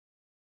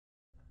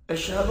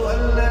أشهد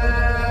أن لا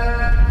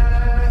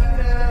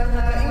إله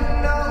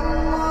إلا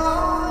الله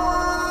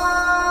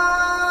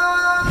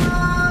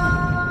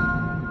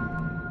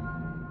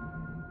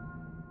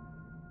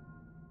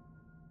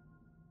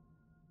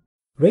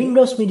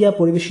raindrops media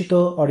পরিবেশিত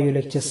audio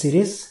lecture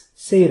series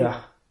সেইরাহ।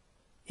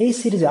 এই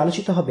সিরিজে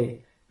আলোচিত হবে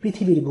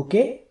পৃথিবীর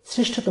বুকে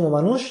শ্রেষ্ঠতম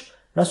মানুষ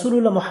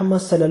রাসূলুল্লাহ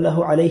মুহাম্মদ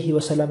সাল্লাল্লাহু আলাইহি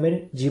ওয়াসাল্লামের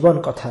জীবন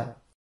কথা।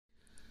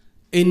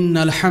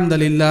 ইন্নাল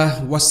হামদুলিল্লাহ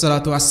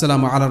ওয়াসসালাতু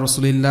ওয়াসসালামু আলা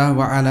রাসূলিল্লাহ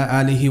ওয়া আলা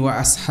আলিহি ওয়া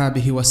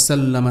আসহাবিহি ওয়া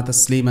সাল্লামা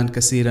তাসলিমান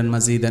কাসীরান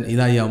মাজিদান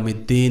ইলা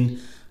ইয়াউমিদ্দিন,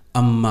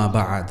 আম্মা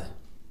বা'দ।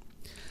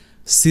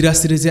 সিরাহ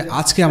সিরিজে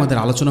আজকে আমাদের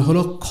আলোচনা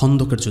হলো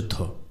খন্দকের যুদ্ধ।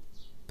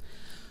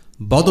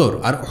 বদর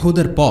আর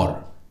উহুদের পর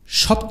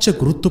সবচেয়ে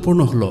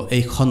গুরুত্বপূর্ণ হলো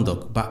এই খন্দক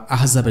বা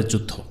আহজাবের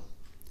যুদ্ধ।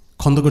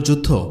 খন্দকের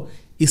যুদ্ধ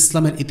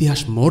ইসলামের ইতিহাস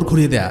মোড়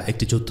ঘুরিয়ে দেয়া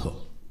একটি যুদ্ধ।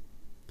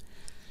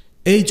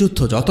 এই যুদ্ধ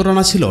যতটা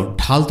না ছিল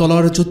ঢাল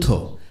তলোয়ারের যুদ্ধ,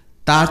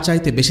 তার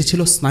চাইতে বেশি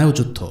ছিল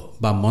স্নায়ুযুদ্ধ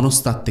বা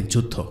মনস্তাত্ত্বিক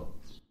যুদ্ধ।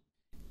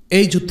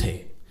 এই যুদ্ধে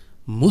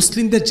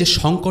মুসলিমদের যে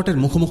সংকটের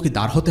মুখোমুখি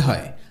দাঁড় হতে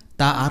হয়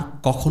তা আর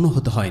কখনো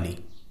হতে হয়নি,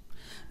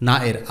 না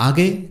এর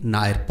আগে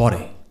না এর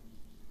পরে।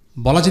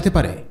 বলা যেতে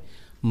পারে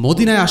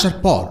মদিনায় আসার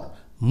পর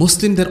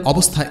মুসলিমদের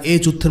অবস্থা এই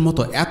যুদ্ধের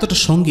মতো এতটা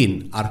সঙ্গীন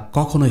আর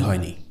কখনোই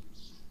হয়নি।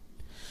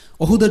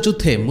 উহুদের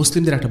যুদ্ধে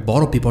মুসলিমদের একটা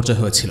বড় বিপর্যয়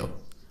হয়েছিল।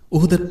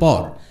 উহুদের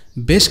পর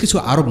বেশ কিছু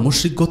আরব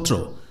মুশরিক গোত্র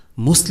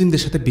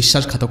মুসলিমদের সাথে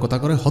বিশ্বাসঘাতকতা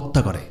করে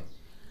হত্যা করে।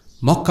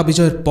 মক্কা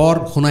বিজয়ের পর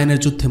হুনাইনের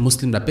যুদ্ধে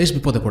মুসলিমরা বেশ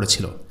বিপদে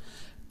পড়েছিল,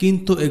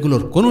 কিন্তু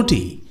এগুলোর কোনোটি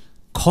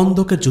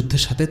খন্দকের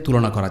যুদ্ধের সাথে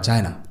তুলনা করা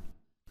যায় না।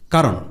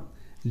 কারণ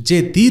যে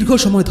দীর্ঘ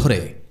সময় ধরে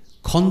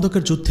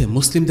খন্দকের যুদ্ধে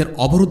মুসলিমদের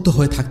অবরুদ্ধ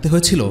হয়ে থাকতে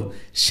হয়েছিল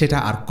সেটা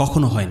আর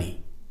কখনো হয়নি।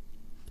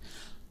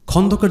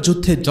 খন্দকের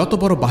যুদ্ধে যত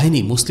বড় বাহিনী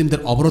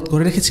মুসলিমদের অবরোধ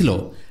করে রেখেছিল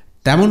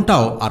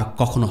তেমনটাও আর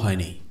কখনো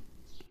হয়নি।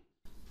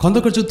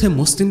 খন্দকের যুদ্ধে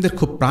মুসলিমদের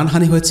খুব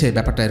প্রাণহানি হয়েছে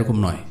ব্যাপারটা এরকম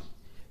নয়,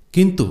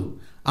 কিন্তু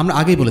আমরা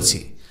আগেই বলেছি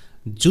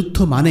যুদ্ধ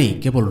মানেই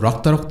কেবল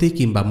রক্তারক্তি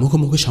কিংবা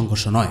মুখোমুখি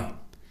সংঘর্ষ নয়।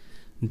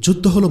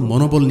 যুদ্ধ হলো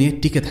মনোবল নিয়ে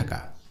টিকে থাকা,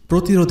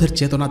 প্রতিরোধের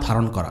চেতনা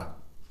ধারণ করা,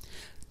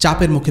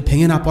 চাপের মুখে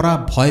ভেঙে না পড়া,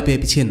 ভয়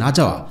পেয়ে পিছিয়ে না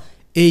যাওয়া।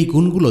 এই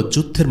গুণগুলো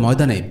যুদ্ধের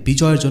ময়দানে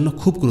বিজয়ের জন্য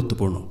খুব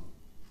গুরুত্বপূর্ণ।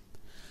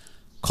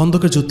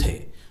 খন্দকের যুদ্ধে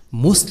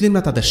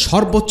মুসলিমরা তাদের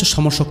সর্বোচ্চ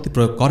সমরশক্তি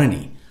প্রয়োগ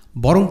করেনি,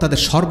 বরং তাদের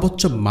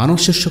সর্বোচ্চ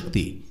মানসিক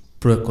শক্তি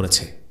প্রয়োগ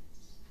করেছে।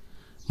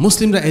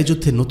 মুসলিমরা এই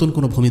যুদ্ধে নতুন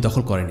কোনো ভূমি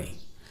দখল করেনি,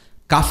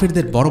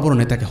 কাফিরদের বড় বড়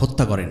নেতাকে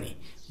হত্যা করেনি,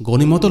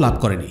 গনিমতও লাভ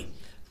করেনি,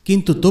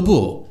 কিন্তু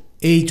তবুও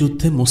এই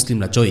যুদ্ধে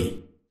মুসলিমরা জয়ী।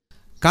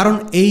 কারণ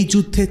এই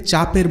যুদ্ধে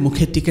চাপের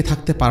মুখে টিকে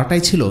থাকতে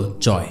পারাটাই ছিল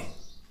জয়।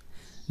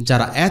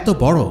 যারা এত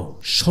বড়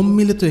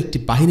সম্মিলিত একটি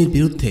বাহিনীর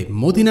বিরুদ্ধে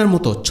মদিনার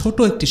মতো ছোট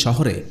একটি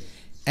শহরে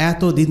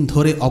এত দিন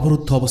ধরে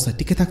অবরুদ্ধ অবস্থায়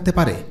টিকে থাকতে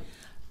পারে,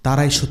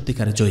 তারাই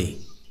সত্যিকারে জয়ী।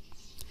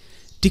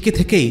 টিকে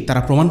থেকেই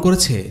তারা প্রমাণ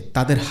করেছে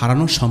তাদের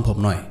হারানো সম্ভব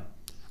নয়।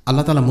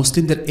 আল্লাহ তাআলা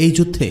মুসলিমদের এই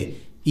যুদ্ধে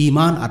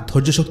ঈমান আর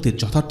ধৈর্যশক্তির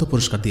যথার্থ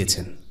পুরস্কার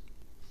দিয়েছেন।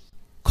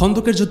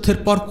 খন্দকের যুদ্ধের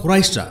পর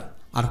কুরাইশরা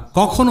আর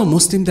কখনো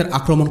মুসলিমদের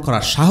আক্রমণ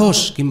করার সাহস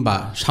কিংবা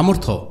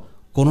সামর্থ্য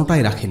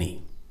কোনোটাই রাখেনি।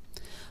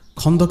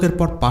 খন্দকের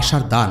পর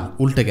পাশার দান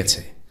উল্টে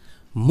গেছে,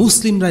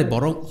 মুসলিমরাই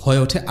বরং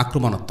হয়ে ওঠে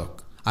আক্রমণাত্মক,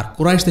 আর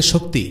কুরাইশদের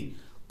শক্তি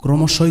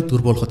ক্রমশই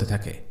দুর্বল হতে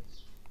থাকে।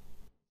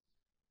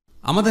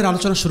 আমাদের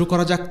আলোচনা শুরু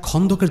করা যাক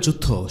খন্দকের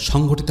যুদ্ধ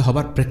সংঘটিত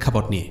হবার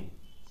প্রেক্ষাপট নিয়ে।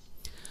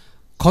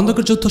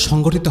 খন্দকের যুদ্ধ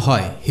সংঘটিত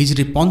হয়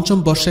হিজরি ৫ম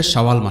বর্ষের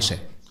শাওয়াল মাসে।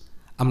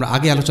 আমরা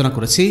আগে আলোচনা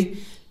করেছি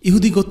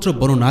ইহুদি গোত্র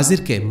বনু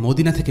নাজিরকে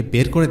মদিনা থেকে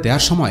বের করে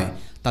দেওয়ার সময়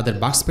তাদের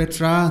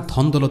বাক্সপেটরা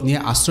ধনদৌলত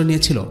নিয়ে আশ্রয়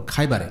নিয়েছিল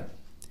খাইবারে।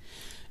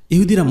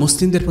 ইহুদিরা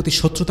মুসলিমদের প্রতি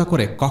শত্রুতা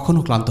করে কখনো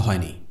ক্লান্ত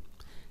হয়নি।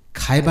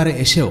 খাইবারে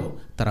এসেও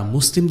তারা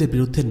মুসলিমদের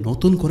বিরুদ্ধে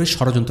নতুন করে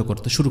ষড়যন্ত্র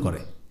করতে শুরু করে।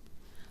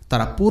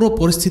 তারা পুরো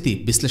পরিস্থিতি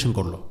বিশ্লেষণ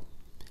করল।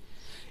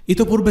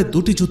 ইতোপূর্বে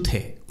দুটি যুদ্ধে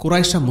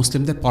কুরাইশরা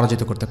মুসলিমদের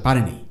পরাজিত করতে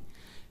পারেনি।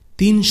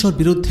 ৩০০-র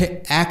বিরুদ্ধে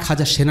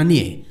 ১,০০০ সেনা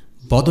নিয়ে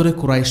বদরে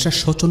কুরাইশরা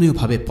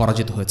শোচনীয়ভাবে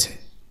পরাজিত হয়েছে।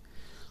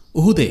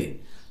 উহুদে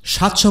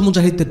 ৭০০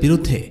 মুজাহিদদের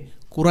বিরুদ্ধে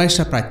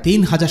কুরাইশরা প্রায়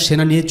 ৩,০০০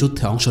 সেনা নিয়ে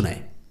যুদ্ধে অংশ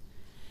নেয়।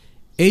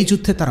 এই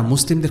যুদ্ধে তারা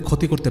মুসলিমদের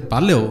ক্ষতি করতে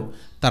পারলেও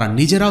তারা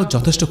নিজেরাও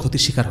যথেষ্ট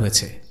ক্ষতির শিকার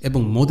হয়েছে এবং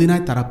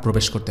মদিনায় তারা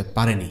প্রবেশ করতে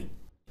পারেনি।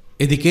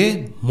 এদিকে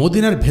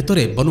মদিনার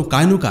ভেতরে বনু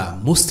কায়নুকা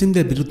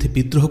মুসলিমদের বিরুদ্ধে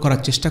বিদ্রোহ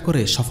করার চেষ্টা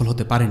করে সফল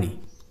হতে পারেনি।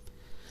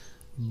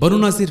 বনু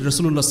নাজির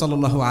রাসূলুল্লাহ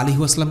সাল্লাল্লাহু আলাইহি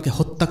ওয়াসাল্লামকে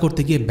হত্যা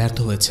করতে গিয়ে ব্যর্থ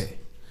হয়েছে।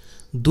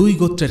 দুই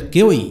গোত্রের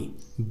কেউই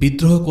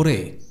বিদ্রোহ করে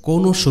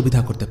কোনো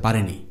সুবিধা করতে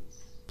পারেনি।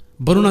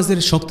 বনু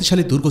নাজিরের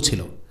শক্তিশালী দুর্গ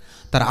ছিল,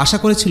 তারা আশা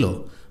করেছিল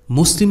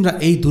মুসলিমরা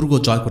এই দুর্গ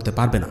জয় করতে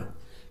পারবে না,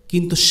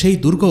 কিন্তু সেই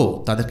দুর্গও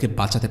তাদেরকে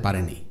বাঁচাতে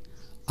পারেনি।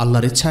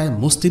 আল্লাহর ইচ্ছায়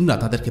মুসলিমরা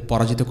তাদেরকে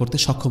পরাজিত করতে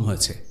সক্ষম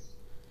হয়েছে।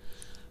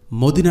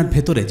 মদিনার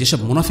ভেতরে যেসব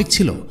মুনাফিক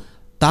ছিল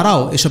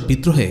তারাও এসব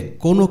বিদ্রোহে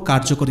কোনো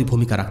কার্যকরী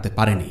ভূমিকা রাখতে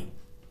পারেনি।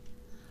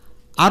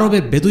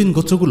 আরবের বেদুইন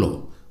গোত্রগুলো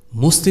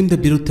মুসলিমদের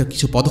বিরুদ্ধে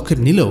কিছু পদক্ষেপ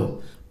নিলেও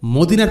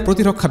মদিনার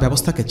প্রতিরক্ষা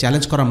ব্যবস্থাকে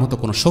চ্যালেঞ্জ করার মতো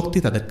কোনো শক্তি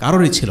তাদের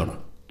কারোরই ছিল না।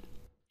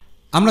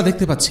 আমরা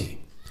দেখতে পাচ্ছি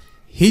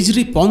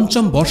হিজরি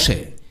 ৫ম বর্ষে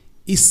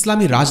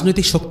ইসলামী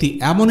রাজনৈতিক শক্তি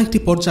এমন একটি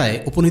পর্যায়ে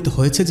উপনীত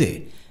হয়েছে যে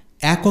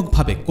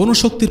এককভাবে কোনো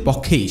শক্তির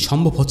পক্ষেই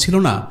সম্ভব হচ্ছিল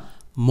না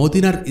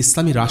মদিনার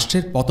ইসলামী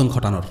রাষ্ট্রের পতন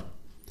ঘটানোর।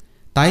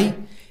 তাই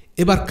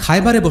এবার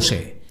খায়বারে বসে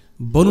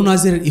বনু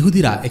নাজিরের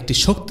ইহুদিরা একটি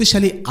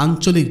শক্তিশালী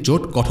আঞ্চলিক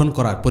জোট গঠন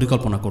করার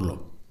পরিকল্পনা করল।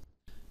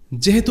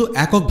 যেহেতু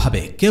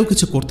এককভাবে কেউ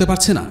কিছু করতে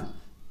পারছে না,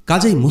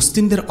 কাজেই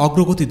মুসলিমদের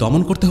অগ্রগতি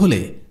দমন করতে হলে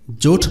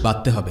জোট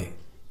বাঁধতে হবে,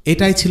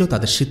 এটাই ছিল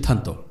তাদের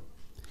সিদ্ধান্ত।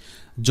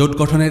 জোট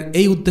গঠনের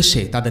এই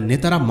উদ্দেশ্যে তাদের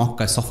নেতারা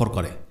মক্কায় সফর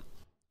করে।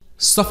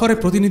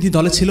 সফরের প্রতিনিধি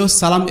দলে ছিল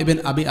সালাম ইবেন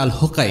আবি আল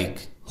হুকাইক,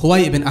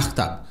 হুয়াই ইবেন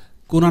আখতাব,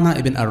 কুনানা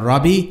ইবেন আর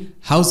রাবি,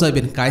 হাউজা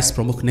ইবেন কায়েস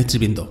প্রমুখ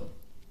নেতৃবৃন্দ।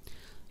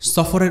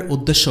 সফরের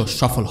উদ্দেশ্য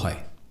সফল হয়।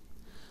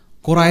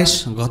 কোরাইশ,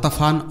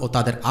 গতাফান ও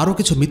তাদের আরও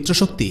কিছু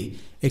মিত্রশক্তি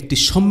একটি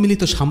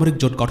সম্মিলিত সামরিক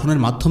জোট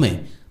গঠনের মাধ্যমে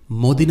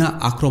মদিনা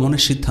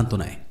আক্রমণের সিদ্ধান্ত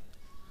নেয়।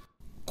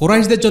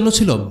 কোরাইশদের জন্য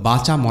ছিল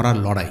বাঁচা মরার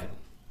লড়াই।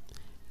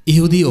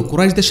 ইহুদি ও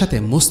কোরাইশদের সাথে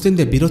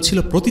মুসলিমদের বিরোধ ছিল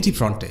প্রতিটি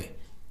ফ্রন্টে,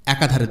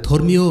 একাধারে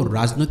ধর্মীয়,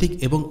 রাজনৈতিক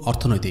এবং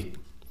অর্থনৈতিক,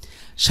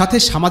 সাথে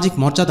সামাজিক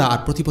মর্যাদা আর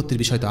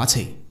প্রতিপত্তির বিষয় তো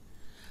আছেই।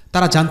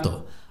 তারা জানত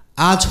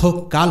আজ হোক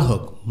কাল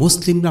হোক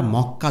মুসলিমরা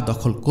মক্কা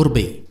দখল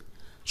করবেই।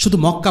 শুধু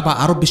মক্কা বা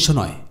আরব বিশ্ব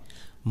নয়,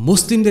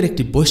 মুসলিমদের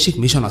একটি বৈশ্বিক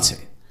মিশন আছে।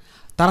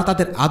 তারা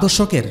তাদের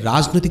আদর্শকে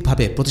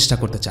রাজনৈতিকভাবে প্রতিষ্ঠা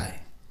করতে চায়।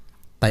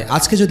 তাই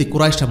আজকে যদি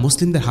কুরাইশরা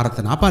মুসলিমদের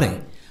হারাতে না পারে,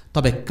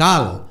 তবে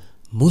কাল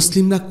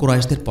মুসলিমরা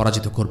কুরাইশদের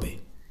পরাজিত করবে।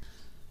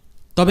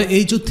 তবে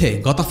এই যুদ্ধে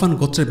গতাফান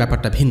গোত্রের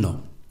ব্যাপারটা ভিন্ন।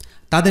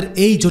 তাদের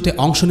এই জোটে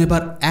অংশ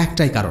নেবার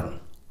একটাই কারণ,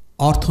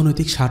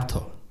 অর্থনৈতিক স্বার্থ।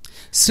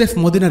 স্রেফ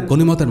মদিনার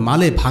গনিমতের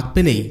মালে ভাগ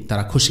পেলেই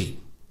তারা খুশি।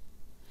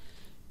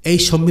 এই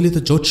সম্মিলিত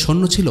জোট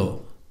সৈন্য ছিল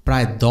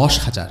প্রায়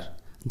 10,000,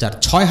 যার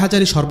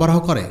 6,000ই সরবরাহ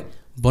করে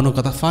বনু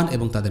গতাফান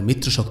এবং তাদের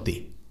মিত্রশক্তি।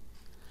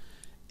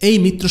 এই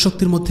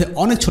মিত্রশক্তির মধ্যে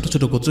অনেক ছোট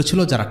ছোট গোত্র ছিল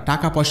যারা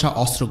টাকা পয়সা,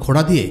 অস্ত্র,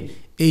 ঘোড়া দিয়ে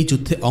এই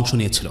যুদ্ধে অংশ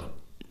নিয়েছিল।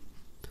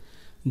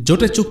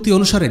 জোটের চুক্তি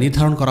অনুসারে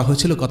নির্ধারণ করা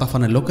হয়েছিল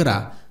গতাফানের লোকেরা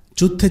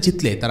যুদ্ধে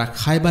জিতলে তারা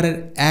খায়বারের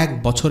 1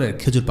 বছরের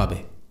খেজুর পাবে।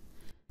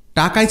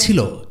 টাকাই ছিল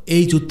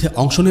এই যুদ্ধে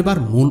অংশ নেবার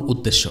মূল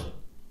উদ্দেশ্য।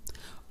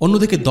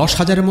 অন্যদিকে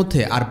 10,000-এর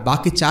মধ্যে আর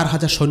বাকি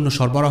 4,000 সৈন্য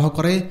সরবরাহ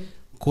করে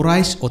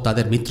কোরাইশ ও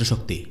তাদের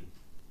মিত্রশক্তি।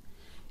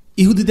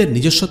 ইহুদিদের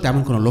নিজস্ব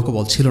তেমন কোনো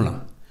লোকবল ছিল না,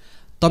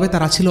 তবে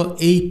তারা ছিল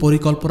এই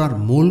পরিকল্পনার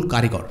মূল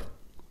কারিগর।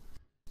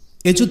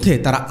 এ যুদ্ধে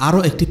তারা আরও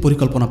একটি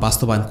পরিকল্পনা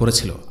বাস্তবায়ন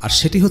করেছিল, আর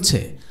সেটি হচ্ছে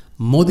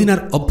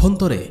মদিনার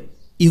অভ্যন্তরে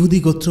ইহুদি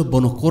গোত্র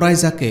বনু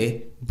কোরাইজাকে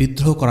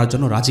বিদ্রোহ করার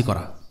জন্য রাজি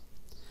করা।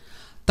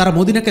 তারা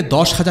মদিনাকে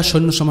 10,000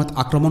 সৈন্য সমেত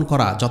আক্রমণ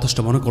করা যথেষ্ট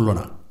মনে করল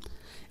না।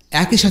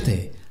 একই সাথে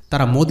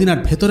তারা মদিনার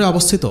ভেতরে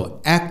অবস্থিত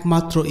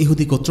একমাত্র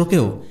ইহুদি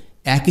গোত্রকেও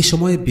একই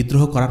সময়ে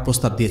বিদ্রোহ করার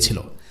প্রস্তাব দিয়েছিল,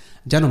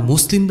 যেন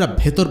মুসলিমরা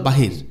ভেতর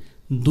বাহির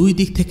দুই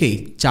দিক থেকেই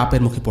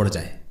চাপের মুখে পড়ে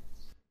যায়।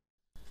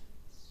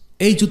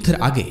 এই যুদ্ধের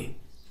আগে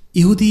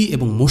ইহুদি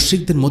এবং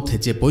মুশরিকদের মধ্যে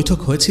যে বৈঠক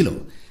হয়েছিল,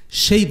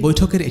 সেই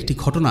বৈঠকের একটি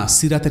ঘটনা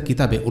সিরাতের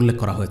কিতাবে উল্লেখ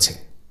করা হয়েছে।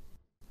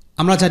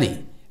 আমরা জানি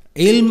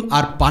ইলম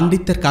আর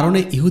পাণ্ডিত্যের কারণে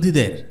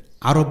ইহুদিদের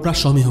আরবরা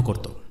সমীহ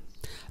করত।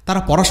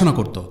 তারা পড়াশোনা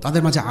করত,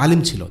 তাদের মাঝে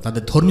আলিম ছিল,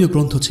 তাদের ধর্মীয়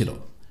গ্রন্থ ছিল,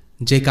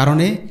 যে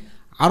কারণে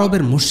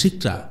আরবের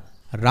মুশরিকরা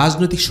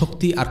রাজনৈতিক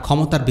শক্তি আর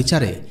ক্ষমতার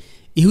বিচারে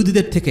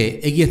ইহুদিদের থেকে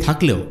এগিয়ে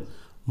থাকলেও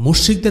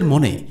মুশরিকদের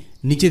মনে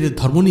নিজেদের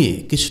ধর্ম নিয়ে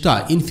কিছুটা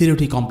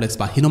ইনফিরিয়রিটি কমপ্লেক্স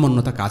বা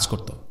হীনমন্যতা কাজ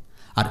করত,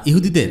 আর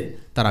ইহুদিদের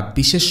তারা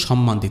বিশেষ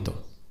সম্মান দিত।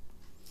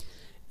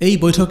 এই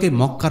বৈঠকে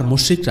মক্কার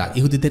মুশরিকরা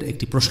ইহুদিদের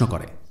একটি প্রশ্ন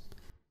করে,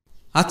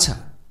 আচ্ছা,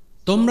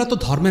 তোমরা তো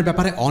ধর্মের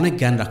ব্যাপারে অনেক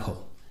জ্ঞান রাখো,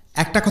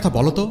 একটা কথা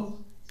বলো তো,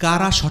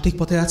 কারা সঠিক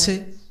পথে আছে,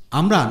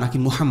 আমরা নাকি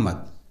মুহাম্মদ?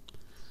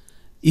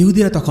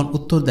 ইহুদিরা তখন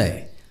উত্তর দেয়,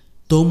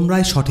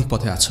 তোমরাই সঠিক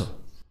পথে আছো।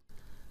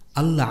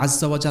 আল্লাহ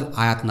আজ্জা ওয়া জাল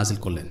আয়াত নাজিল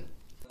করলেন,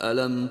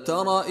 ألم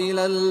تر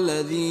إلى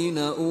الذين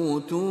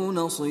أوتوا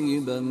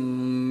نصيبا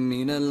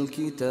من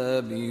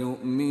الكتاب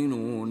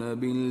يؤمنون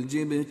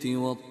بالجبت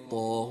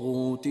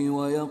والطاغوت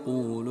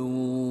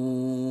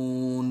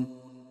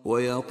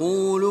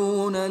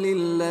ويقولون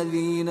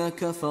للذين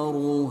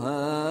كفروا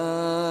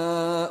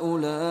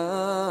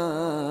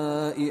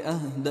هؤلاء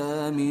أهدى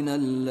من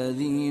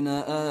الذين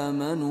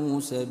آمنوا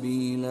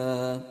سبيلا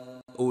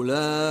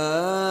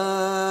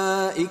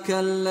أولئك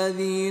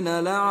الذين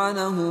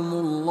لعنهم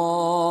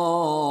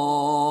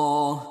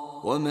الله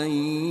ومن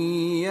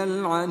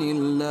يلعن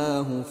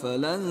الله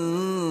فلن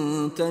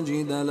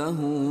تجد له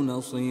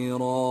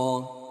نصيرا।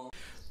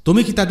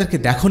 তুমি কি তাদেরকে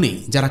দেখোনি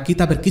যারা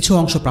কিতাবের কিছু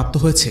অংশ প্রাপ্ত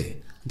হয়েছে,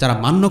 যারা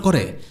মান্য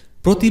করে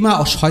প্রতিমা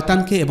ও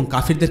শয়তানকে এবং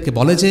কাফিরদেরকে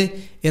বলে যে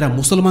এরা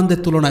মুসলমানদের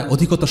তুলনায়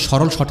অধিকতর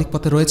সরল সঠিক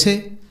পথে রয়েছে?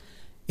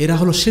 এরা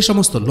হলো সে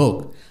সমস্ত লোক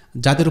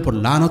যাদের উপর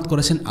লানত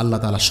করেছেন আল্লাহ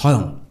তাআলা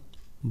স্বয়ং।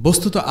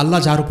 বস্তুত আল্লাহ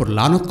যার উপর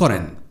লানত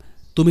করেন,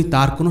 তুমি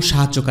তার কোনো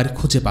সাহায্যকারী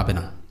খুঁজে পাবে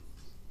না।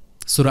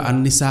 সূরা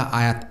আন-নিসা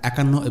আয়াত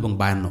 51 এবং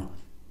 52।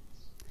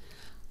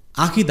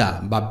 আকীদা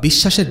বা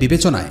বিশ্বাসের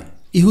বিবেচনায়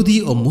ইহুদি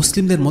ও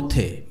মুসলিমদের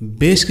মধ্যে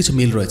বেশ কিছু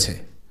মিল রয়েছে।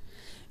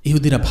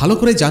 ইহুদিরা ভালো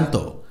করে জানত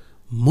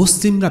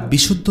মুসলিমরা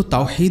বিশুদ্ধ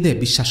তাওহীদে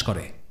বিশ্বাস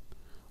করে।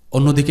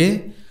 অন্যদিকে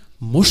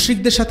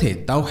মুশরিকদের সাথে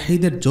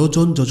তাওহীদের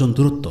যোজন যোজন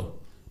দূরত্ব,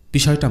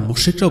 বিষয়টা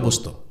মুশরিকরাও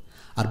বুঝত,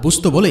 আর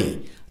বুঝত বলেই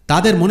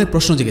তাদের মনে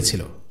প্রশ্ন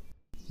জেগেছিল,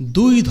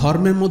 দুই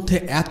ধর্মের মধ্যে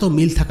এত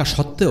মিল থাকা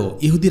সত্ত্বেও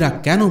ইহুদিরা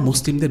কেন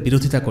মুসলিমদের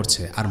বিরোধিতা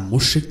করছে আর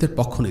মুশরিকদের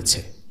পক্ষ নিচ্ছে?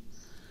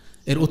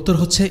 এর উত্তর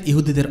হচ্ছে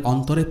ইহুদিদের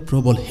অন্তরে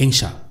প্রবল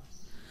হিংসা।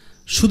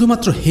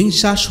 শুধুমাত্র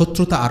হিংসা,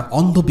 শত্রুতা আর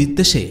অন্ধ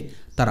বিদ্বেষে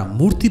তারা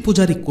মূর্তি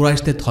পূজারী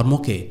কুরাইশদের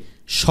ধর্মকে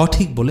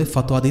সঠিক বলে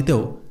ফতোয়া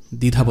দিতেও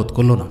দ্বিধাবোধ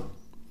করল না।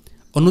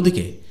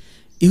 অন্যদিকে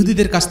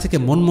ইহুদিদের কাছ থেকে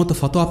মনমতো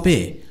ফতোয়া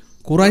পেয়ে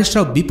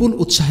কুরাইশরাও বিপুল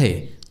উৎসাহে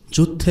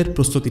যুদ্ধের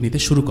প্রস্তুতি নিতে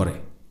শুরু করে।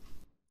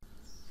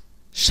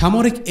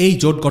 সামরিক এই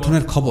জোট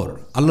গঠনের খবর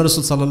আল্লাহ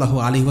রসুল সাল্লাল্লাহু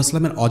আলাইহি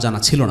ওয়াসাল্লামের অজানা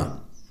ছিল না।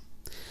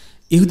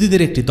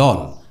 ইহুদিদের একটি দল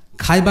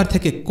খাইবার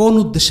থেকে কোন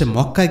উদ্দেশ্যে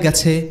মক্কায়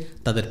গেছে,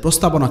 তাদের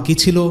প্রস্তাবনা কী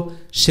ছিল,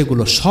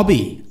 সেগুলো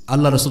সবই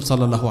আল্লাহ রসুল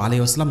সাল্লাল্লাহু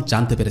আলাইহি ওয়াসাল্লাম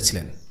জানতে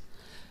পেরেছিলেন।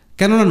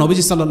 কেননা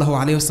নবীজি সাল্লাল্লাহু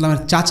আলাইহি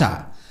ওয়াসাল্লামের চাচা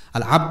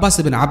আল আব্বাস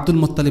ইবনে আব্দুল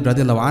মুত্তালিব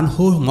রাদিয়াল্লাহু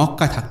আনহু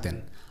মক্কায় থাকতেন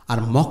আর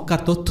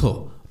মক্কার তথ্য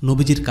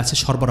নবীজির কাছে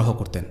সরবরাহ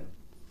করতেন।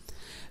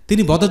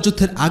 তিনি বদর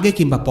যুদ্ধের আগে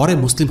কিংবা পরে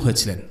মুসলিম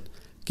হয়েছিলেন,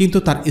 কিন্তু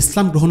তার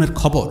ইসলাম গ্রহণের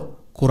খবর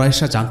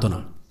কুরাইশরা জানত না।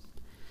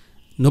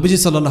 নবীজি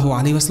সাল্লাল্লাহু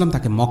আলাইহি ওয়াসাল্লাম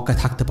তাকে মক্কায়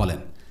থাকতে বলেন,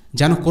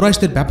 যেন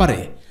কুরাইশদের ব্যাপারে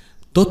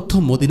তথ্য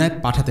মদিনায়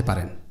পাঠাতে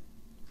পারেন।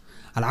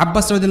 আল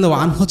আব্বাস রাদিয়াল্লাহু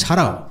আনহু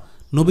ছাড়াও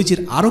নবীজির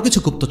আরও কিছু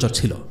গুপ্তচর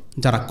ছিল,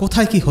 যারা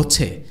কোথায় কি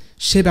হচ্ছে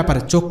সে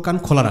ব্যাপারে চোখ কান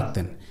খোলা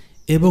রাখতেন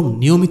এবং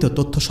নিয়মিত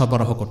তথ্য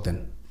সরবরাহ করতেন।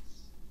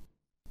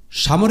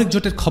 সামরিক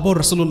জোটের খবর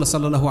রাসূলুল্লাহ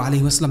সাল্লাল্লাহু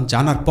আলাইহি ওয়াসাল্লাম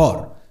জানার পর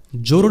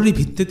জরুরি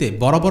ভিত্তিতে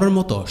বরাবরের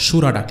মতো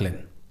শুরা ডাকলেন।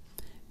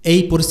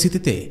 এই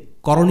পরিস্থিতিতে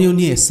করণীয়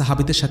নিয়ে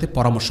সাহাবীদের সাথে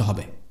পরামর্শ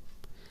হবে।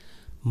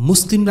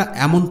 মুসলিমরা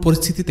এমন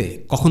পরিস্থিতিতে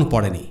কখনো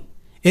পড়েনি।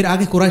 এর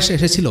আগে কুরাইশ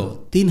এসেছিল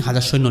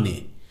 ৩,০০০ সৈন্য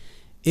নিয়ে,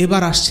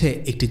 এবার আসছে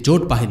একটি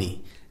জোট বাহিনী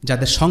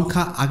যাদের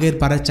সংখ্যা আগের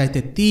বারের চাইতে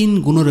 ৩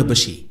 গুণেরও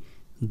বেশি,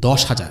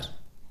 ১০,০০০।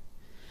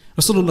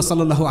 রাসূলুল্লাহ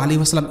সাল্লাল্লাহু আলাইহি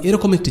ওয়াসাল্লাম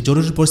এরকম একটি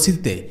জরুরি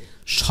পরিস্থিতিতে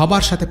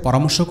সবার সাথে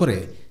পরামর্শ করে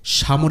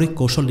সামরিক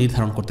কৌশল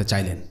নির্ধারণ করতে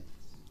চাইলেন,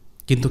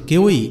 কিন্তু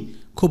কেউই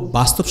খুব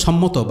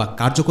বাস্তবসম্মত বা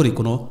কার্যকরী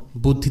কোনো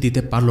বুদ্ধি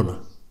দিতে পারল না।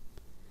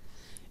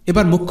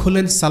 এবার মুখ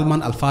খুললেন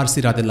সালমান আল ফারসি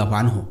রাদিয়াল্লাহু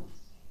আনহু।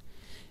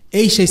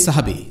 এই সেই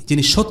সাহাবী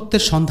যিনি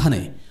সত্যের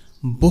সন্ধানে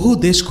বহু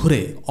দেশ ঘুরে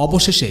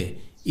অবশেষে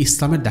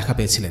ইসলামের দেখা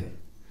পেয়েছিলেন।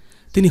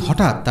 তিনি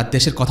হঠাৎ তার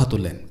দেশের কথা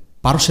তুললেন,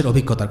 পারস্যের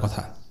অভিজ্ঞতার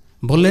কথা।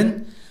 বললেন,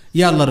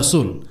 ইয়া আল্লাহ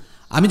রসুল,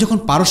 আমি যখন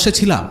পারস্যে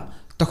ছিলাম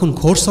তখন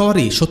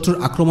ঘোড়সওয়ারি শত্রুর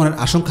আক্রমণের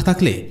আশঙ্কা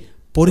থাকলে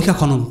পরিখা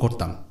খনন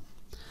করতাম।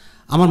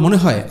 আমার মনে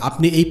হয়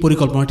আপনি এই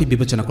পরিকল্পনাটি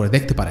বিবেচনা করে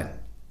দেখতে পারেন।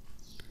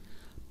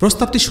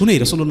 প্রস্তাবটি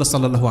শুনেই রাসূলুল্লাহ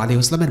সাল্লাল্লাহু আলাইহি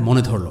ওয়াসাল্লামের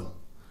মনে ধরল।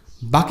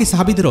 বাকি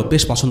সাহাবীদেরও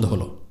বেশ পছন্দ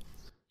হল।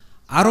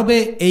 আরবে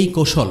এই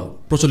কৌশল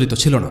প্রচলিত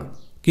ছিল না,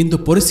 কিন্তু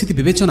পরিস্থিতি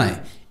বিবেচনায়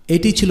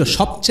এটি ছিল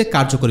সবচেয়ে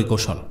কার্যকরী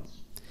কৌশল।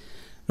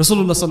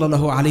 রাসূলুল্লাহ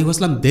সাল্লাল্লাহু আলাইহি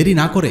ওয়াসাল্লাম দেরি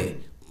না করে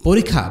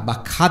পরিখা বা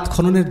খাদ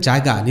খননের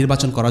জায়গা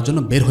নির্বাচন করার জন্য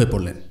বের হয়ে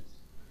পড়লেন।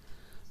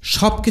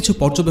 সব কিছু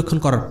পর্যবেক্ষণ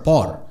করার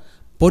পর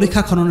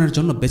পরিখা খননের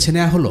জন্য বেছে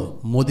নেওয়া হল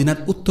মদিনার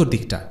উত্তর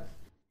দিকটা।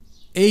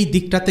 এই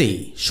দিকটাতেই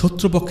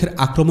শত্রুপক্ষের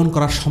আক্রমণ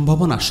করার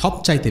সম্ভাবনা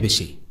সবচাইতে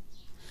বেশি।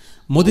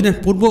 মদিনার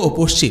পূর্ব ও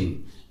পশ্চিম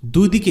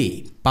দুই দিকেই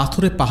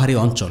পাথুরে পাহাড়ি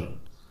অঞ্চল,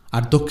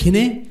 আর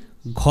দক্ষিণে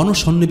ঘন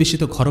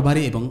সন্নিবেশিত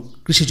ঘরবাড়ি এবং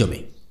কৃষিজমি।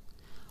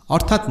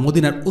 অর্থাৎ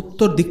মদিনার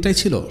উত্তর দিকটাই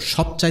ছিল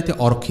সবচাইতে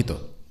অরক্ষিত।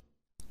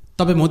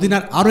 তবে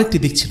মদিনার আরও একটি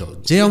দিক ছিল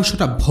যে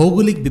অংশটা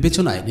ভৌগোলিক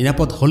বিবেচনায়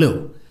নিরাপদ হলেও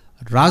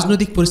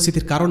রাজনৈতিক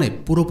পরিস্থিতির কারণে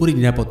পুরোপুরি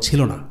নিরাপদ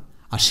ছিল না,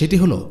 আর সেটি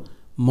হল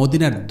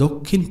মদিনার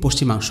দক্ষিণ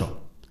পশ্চিমাংশ,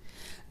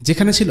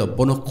 যেখানে ছিল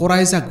বনু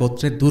কোরাইজা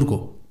গোত্রের দুর্গ।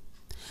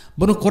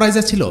 বনু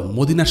কোরাইজা ছিল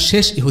মদিনার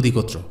শেষ ইহুদি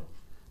গোত্র।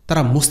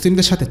 তারা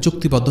মুসলিমদের সাথে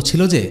চুক্তিবদ্ধ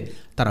ছিল যে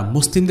তারা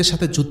মুসলিমদের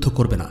সাথে যুদ্ধ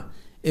করবে না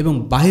এবং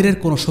বাহিরের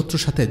কোনো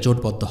শত্রুর সাথে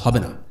জোটবদ্ধ হবে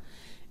না,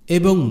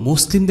 এবং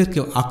মুসলিমদেরকে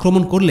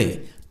আক্রমণ করলে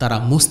তারা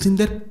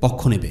মুসলিমদের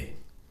পক্ষ নেবে।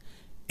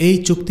 এই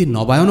চুক্তি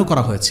নবায়নও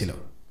করা হয়েছিল।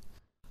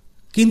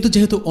 কিন্তু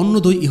যেহেতু অন্য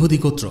দুই ইহুদি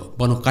গোত্র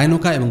বনু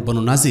কায়নুকা এবং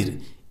বনু নাজির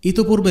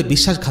ইতোপূর্বে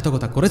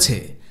বিশ্বাসঘাতকতা করেছে,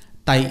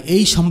 তাই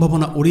এই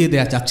সম্ভাবনা উড়িয়ে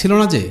দেয়া যাচ্ছিল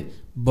না যে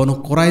বনু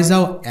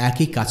কোরাইজাও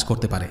একই কাজ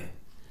করতে পারে।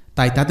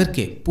 তাই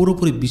তাদেরকে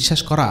পুরোপুরি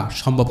বিশ্বাস করা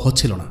সম্ভব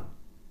হচ্ছিল না।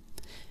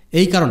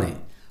 এই কারণে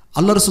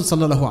আল্লাহ রসুল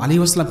সাল্লাল্লাহু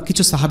আলাইহি ওয়াসাল্লাম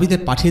কিছু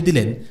সাহাবীদের পাঠিয়ে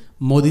দিলেন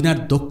মদিনার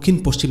দক্ষিণ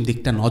পশ্চিম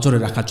দিকটা নজরে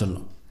রাখার জন্য,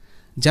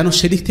 যেন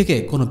সেদিক থেকে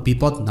কোনো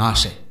বিপদ না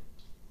আসে।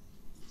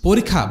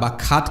 পরিখা বা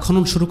খাদ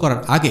খনন শুরু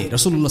করার আগে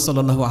রাসূলুল্লাহ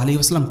সাল্লাল্লাহু আলাইহি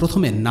ওয়াসাল্লাম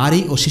প্রথমে নারী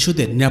ও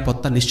শিশুদের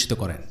নিরাপত্তা নিশ্চিত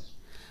করেন।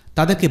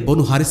 তাদেরকে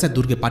বনু হারিসার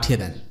দুর্গে পাঠিয়ে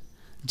দেন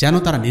যেন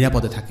তারা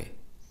নিরাপদে থাকে।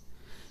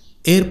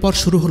 এরপর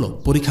শুরু হলো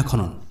পরিখা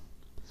খনন।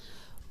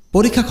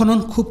 পরিখা খনন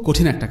খুব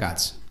কঠিন একটা কাজ।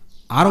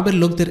 আরবের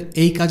লোকদের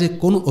এই কাজে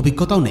কোনো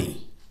অভিজ্ঞতাও নেই।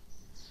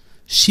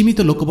 সীমিত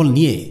লোকবল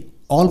নিয়ে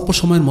অল্প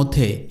সময়ের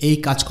মধ্যে এই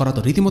কাজ করা তো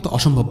রীতিমতো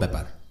অসম্ভব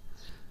ব্যাপার।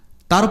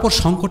 তার উপর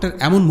সংকটের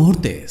এমন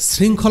মুহূর্তে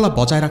শৃঙ্খলা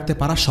বজায় রাখতে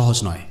পারা সহজ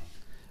নয়।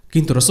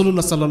 কিন্তু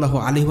রাসূলুল্লাহ সাল্লাল্লাহু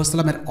আলাইহি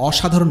ওয়াসাল্লামের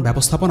অসাধারণ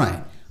ব্যবস্থাপনায়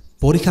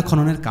পরিখা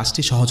খননের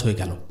কাজটি সহজ হয়ে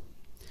গেল।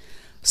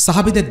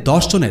 সাহাবীদের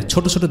 10 জনের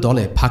ছোট ছোট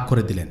দলে ভাগ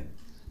করে দিলেন।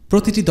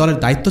 প্রতিটি দলের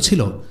দায়িত্ব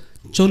ছিল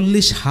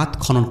 40 হাত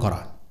খনন করা।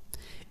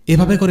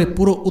 এভাবে করে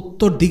পুরো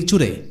উত্তর দিক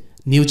জুড়ে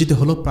নিয়োজিত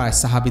হল প্রায়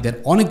সাহাবীদের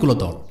অনেকগুলো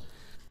দল।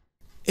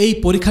 এই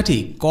পরীক্ষাটি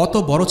কত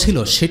বড় ছিল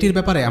সেটির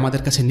ব্যাপারে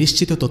আমাদের কাছে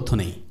নিশ্চিত তথ্য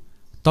নেই।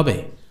 তবে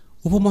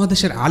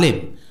উপমহাদেশের আলেম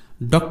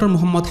ডক্টর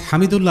মোহাম্মদ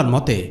হামিদুল্লাহর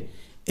মতে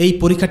এই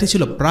পরীক্ষাটি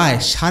ছিল প্রায়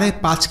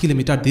 5.5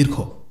 কিলোমিটার দীর্ঘ,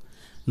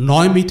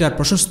 9 মিটার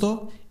প্রশস্ত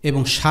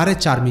এবং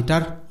 4.5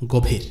 মিটার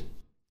গভীর।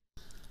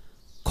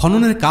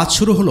 খননের কাজ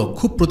শুরু হলো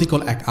খুব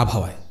প্রতিকূল এক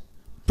আবহাওয়ায়।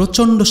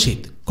 প্রচণ্ড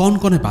শীত,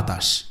 কনকনে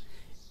বাতাস,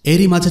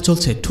 এরই মাঝে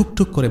চলছে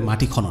ঠুকঠুক করে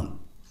মাটি খনন।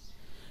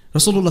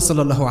 রাসূলুল্লাহ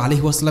সাল্লাল্লাহু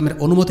আলাইহি ওয়াসাল্লামের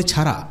অনুমতি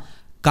ছাড়া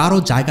কারো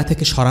জায়গা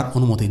থেকে সরার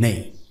অনুমতি নেই।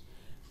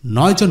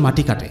 9 জন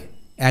মাটি কাটে,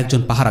 1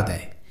 জন পাহারা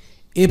দেয়।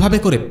 এভাবে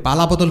করে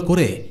পালাবদল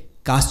করে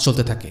কাজ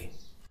চলতে থাকে।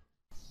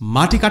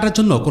 মাটি কাটার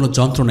জন্য কোনো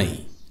যন্ত্র নেই,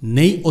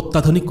 নেই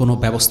অত্যাধুনিক কোনো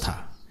ব্যবস্থা।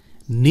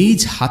 নিজ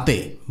হাতে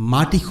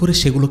মাটি খুঁড়ে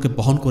সেগুলোকে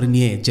বহন করে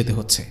নিয়ে যেতে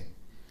হচ্ছে।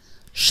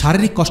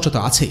 শারীরিক কষ্ট তো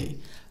আছেই,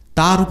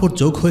 তার উপর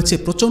যোগ হয়েছে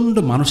প্রচণ্ড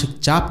মানসিক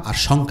চাপ আর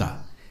শঙ্কা,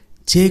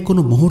 যে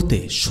কোনো মুহূর্তে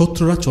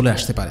শত্রুরা চলে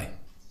আসতে পারে।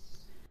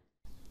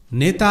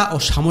 নেতা ও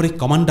সামরিক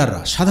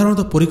কমান্ডাররা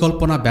সাধারণত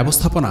পরিকল্পনা,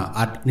 ব্যবস্থাপনা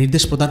আর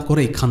নির্দেশ প্রদান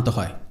করেই ক্ষান্ত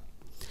হয়।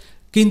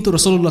 কিন্তু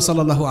রাসূলুল্লাহ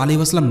সাল্লাল্লাহু আলাইহি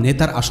ওয়াসাল্লাম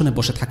নেতার আসনে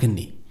বসে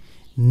থাকেননি,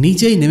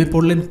 নিজেই নেমে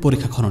পড়লেন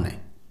পরীক্ষা খননে।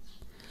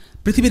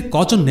 পৃথিবীর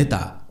কজন নেতা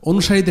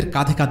অনুসারীদের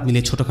কাঁধে কাঁধ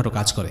মিলিয়ে ছোটখাটো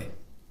কাজ করে?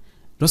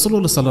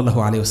 রাসূলুল্লাহ সাল্লাল্লাহু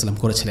আলাইহি ওয়াসাল্লাম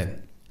করেছিলেন।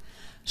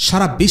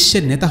 সারা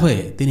বিশ্বের নেতা হয়ে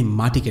তিনি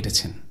মাটি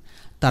কেটেছেন।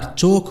 তার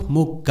চোখ,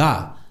 মুখ, গা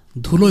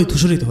ধুলোয়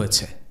ধূসরিত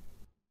হয়েছে।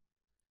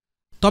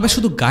 তবে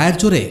শুধু গায়ের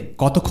জোরে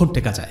কতক্ষণ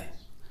টেকা যায়?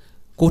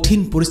 কঠিন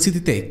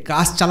পরিস্থিতিতে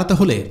কাজ চালাতে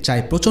হলে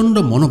চাই প্রচণ্ড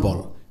মনোবল,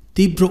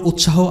 তীব্র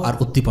উৎসাহ আর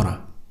উদ্দীপনা।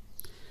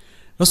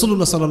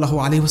 রাসূলুল্লাহ সাল্লাল্লাহু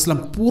আলাইহি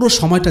ওয়াসাল্লাম পুরো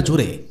সময়টা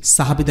জুড়ে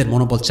সাহাবীদের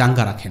মনোবল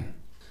চাঙ্গা রাখেন।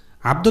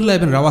 আব্দুল্লাহ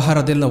ইবনে রাওয়াহা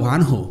রাদিয়াল্লাহু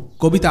আনহু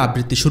কবিতা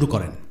আবৃত্তি শুরু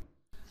করেন।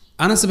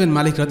 আনাস বিন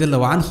মালিক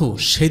রাদিয়াল্লাহু আনহু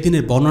সেই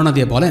দিনের বর্ণনা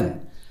দিয়ে বলেন,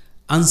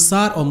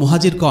 আনসার ও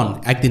মুহাজিরগণ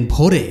একদিন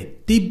ভোরে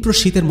তীব্র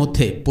শীতের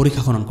মধ্যে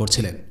পরীক্ষা খনন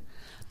করছিলেন।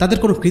 তাদের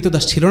কোনো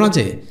কৃতদাস ছিল না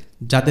যে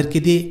যাদেরকে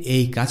দিয়ে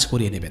এই কাজ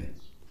করিয়ে নেবেন।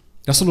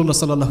 রাসূলুল্লাহ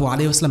সাল্লাল্লাহু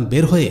আলাইহি ওয়াসাল্লাম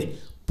বের হয়ে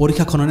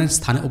পরীক্ষা খননের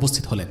স্থানে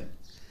উপস্থিত হলেন।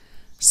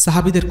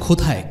 সাহাবীদের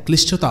ক্ষুধায়,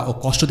 ক্লিষ্টতা ও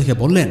কষ্ট দেখে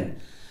বললেন,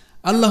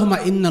 আল্লাহুম্মা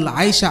ইন্নাল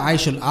আইশা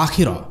আইশুল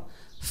আখিরা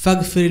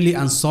ফাগফিরলি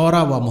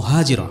আনসারা ওয়া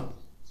মুহাজিরা।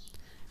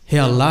 হে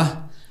আল্লাহ,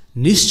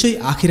 নিশ্চয়ই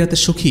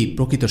আখিরাতের সুখী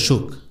প্রকৃত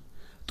সুখ,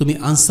 তুমি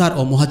আনসার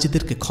ও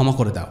মুহাজিরদেরকে ক্ষমা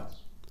করে দাও।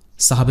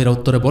 সাহাবীরা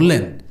উত্তরে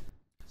বললেন,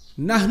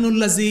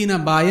 নাহনুল্লাযীনা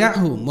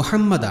বায়াহু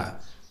মুহাম্মাদা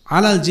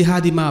আলাল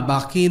জিহাদি মা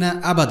বাকিনা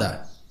আবাদা।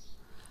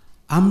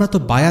 আমরা তো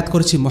বায়াত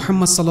করেছি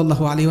মুহাম্মদ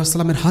সাল্লাল্লাহু আলাইহি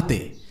ওয়াসাল্লামের হাতে,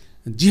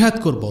 জিহাদ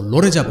করব,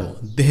 লড়ে যাব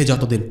দেহে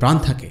যতদিন প্রাণ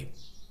থাকে।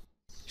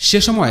 সে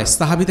সময়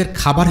সাহাবীদের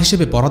খাবার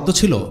হিসেবে বরাদ্দ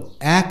ছিল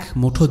 1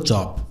 মুঠো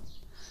জব।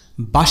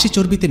 বাসি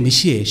চর্বিতে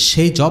মিশিয়ে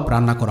সেই জব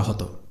রান্না করা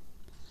হতো।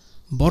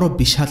 বড়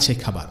বিশাল সেই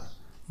খাবার,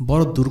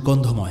 বড়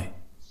দুর্গন্ধময়।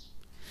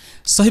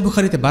 সহিহ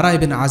বুখারীতে বারা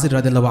ইবনে আযির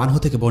রাদিয়াল্লাহু আনহু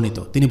থেকে বর্ণিত,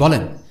 তিনি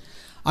বলেন,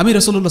 আমি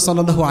রাসূলুল্লাহ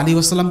সাল্লাল্লাহু আলাইহি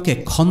ওয়াসাল্লামকে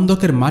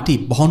খন্দকের মাটি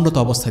বহনরত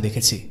অবস্থায়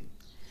দেখেছি।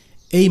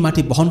 এই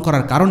মাটি বহন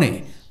করার কারণে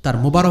তার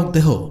মুবারক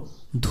দেহ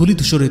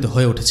ধূলিধূসরিত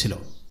হয়ে উঠেছিল।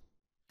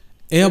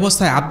 এই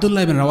অবস্থায়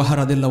আব্দুল্লাহ ইবনে রাওয়াহা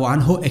রাদিয়াল্লাহু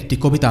আনহু একটি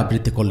কবিতা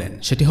আবৃত্তি করলেন।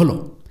 সেটি হল,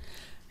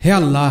 হে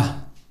আল্লাহ,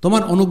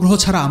 তোমার অনুগ্রহ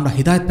ছাড়া আমরা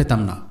হিদায়াত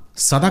পেতাম না,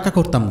 সাদাকা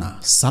করতাম না,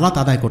 সালাত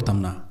আদায় করতাম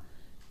না।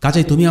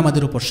 কাজেই তুমি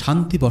আমাদের উপর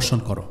শান্তি বর্ষণ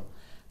করো,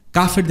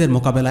 কাফেরদের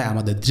মোকাবেলায়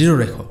আমাদের দৃঢ়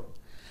রেখো।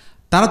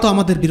 তারা তো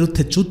আমাদের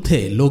বিরুদ্ধে যুদ্ধে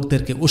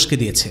লোকদেরকে উস্কে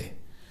দিয়েছে।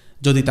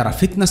 যদি তারা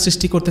ফিতনা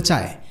সৃষ্টি করতে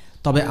চায়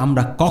তবে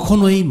আমরা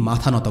কখনোই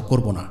মাথা নত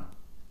করব না।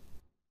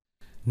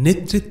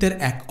 নেতৃত্বের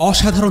এক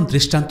অসাধারণ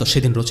দৃষ্টান্ত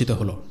সেদিন রচিত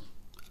হল।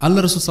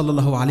 আল্লাহ রাসূল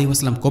সাল্লাল্লাহু আলাইহি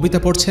ওয়াসাল্লাম কবিতা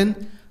পড়ছেন,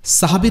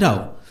 সাহাবীরাও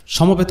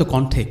সমবেত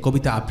কণ্ঠে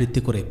কবিতা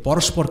আবৃত্তি করে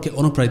পরস্পরকে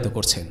অনুপ্রাণিত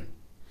করছেন।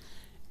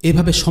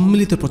 এভাবে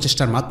সম্মিলিত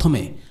প্রচেষ্টার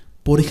মাধ্যমে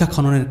পরীক্ষা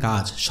খননের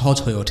কাজ সহজ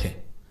হয়ে ওঠে।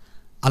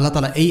 আল্লাহ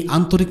তাআলা এই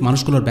আন্তরিক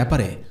মানুষগুলোর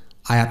ব্যাপারে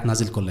আয়াত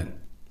নাজিল করলেন।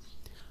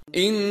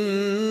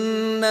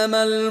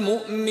 ইন্নামাল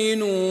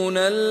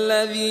মুমিনুনা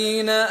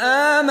আল্লাযীনা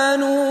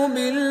আমানু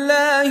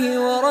বিল্লাহি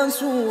ওয়া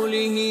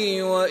রাসূলিহি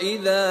ওয়া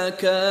ইযা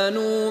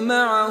কানু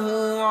মা'আহু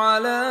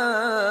আলা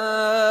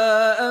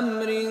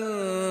আমরিন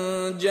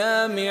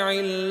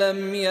জামি'in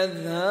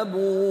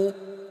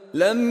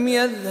لم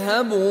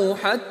يذهبوا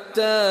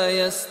حتى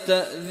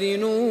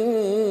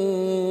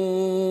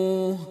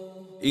يستأذنوه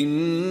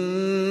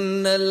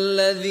إن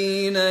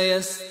الذين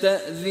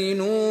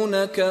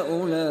يستأذنونك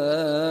أولئك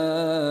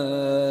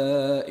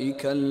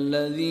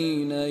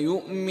الذين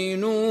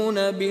يؤمنون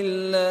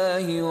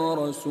بالله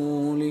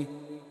ورسوله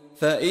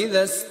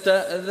فإذا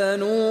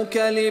استأذنوك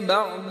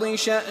لبعض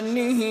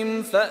شأنهم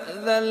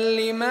فأذن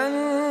لمن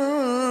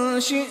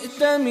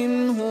شئت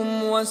منهم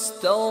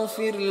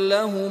واستغفر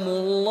لهم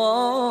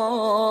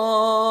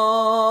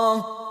الله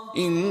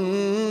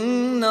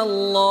إن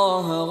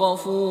الله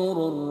غفور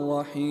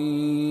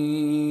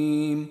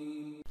رحيم।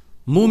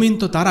 মুমিন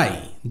তো তারাই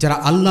যারা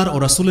আল্লাহর ও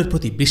রাসূলের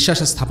প্রতি বিশ্বাস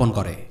স্থাপন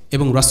করে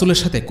এবং রাসূলের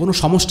সাথে কোনো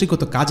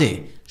সমষ্টিগত কাজে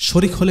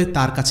শরীক হলে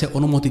তার কাছে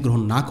অনুমতি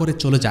গ্রহণ না করে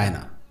চলে যায়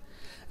না।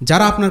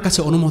 যারা আপনার কাছে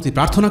অনুমতি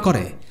প্রার্থনা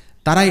করে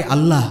তারাই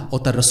আল্লাহ ও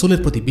তার রাসূলের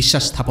প্রতি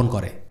বিশ্বাস স্থাপন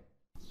করে।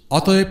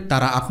 অতএব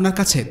তারা আপনার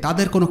কাছে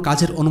তাদের কোনো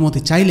কাজের অনুমতি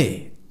চাইলে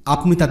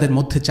আপনি তাদের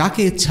মধ্যে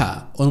যাকে ইচ্ছা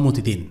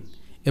অনুমতি দিন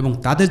এবং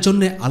তাদের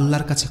জন্য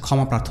আল্লাহর কাছে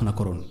ক্ষমা প্রার্থনা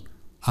করুন।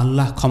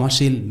 আল্লাহ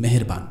ক্ষমাশীল,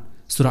 মেহেরবান।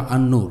 সূরা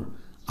আন-নূর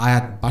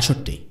আয়াত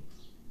 ৬২।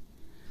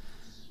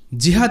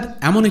 জিহাদ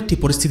এমন একটি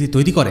পরিস্থিতি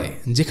তৈরি করে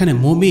যেখানে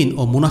মুমিন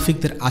ও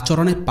মুনাফিকদের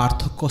আচরণে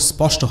পার্থক্য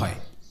স্পষ্ট হয়।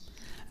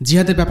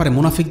 জিহাদের ব্যাপারে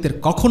মুনাফিকদের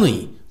কখনোই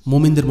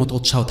মুমিনদের মতো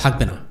উৎসাহ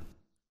থাকবে না।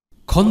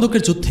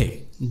 খন্দকের যুদ্ধে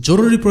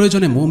জরুরি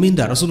প্রয়োজনে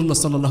মুমিনরা রাসূলুল্লাহ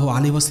সাল্লাল্লাহু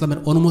আলাইহি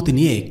ওয়াসাল্লামের অনুমতি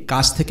নিয়ে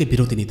কাজ থেকে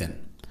বিরতি নিতেন।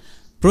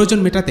 প্রয়োজন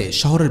মেটাতে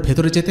শহরের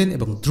ভেতরে যেতেন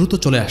এবং দ্রুত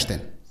চলে আসতেন।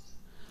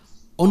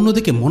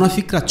 অন্যদিকে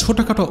মুনাফিকরা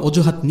ছোটখাটো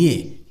অজুহাত নিয়ে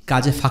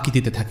কাজে ফাঁকি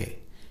দিতে থাকে,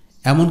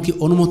 এমনকি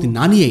অনুমতি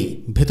না নিয়েই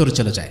ভেতরে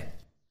চলে যায়।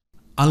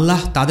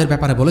 আল্লাহ তাদের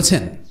ব্যাপারে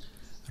বলেছেন,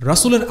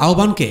 রাসূলের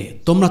আহ্বানকে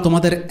তোমরা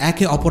তোমাদের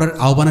একে অপরের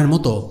আহ্বানের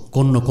মতো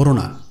গণ্য করো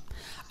না।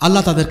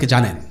 আল্লাহ তাদেরকে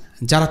জানেন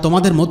যারা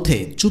তোমাদের মধ্যে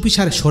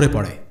চুপিসারে সরে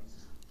পড়ে।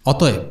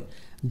 অতএব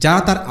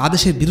যারা তার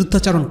আদেশের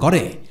বিরুদ্ধাচরণ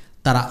করে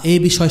তারা এই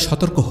বিষয়ে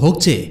সতর্ক হোক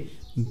যে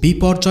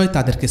বিপর্যয়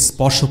তাদেরকে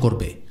স্পর্শ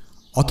করবে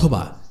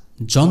অথবা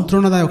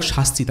যন্ত্রণাদায়ক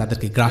শাস্তি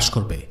তাদেরকে গ্রাস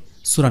করবে।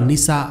 সূরা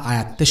নিসা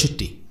আয়াত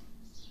 ৬৩।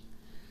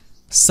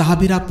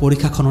 সাহাবীরা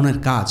পরিখা খননের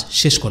কাজ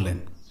শেষ করলেন।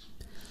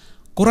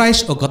 কুরাইশ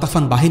ও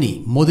গতাফান বাহিনী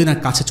মদিনার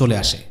কাছে চলে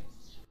আসে।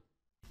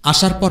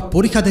 আসার পর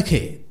পরিখা দেখে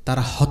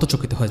তারা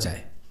হতচকিত হয়ে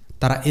যায়।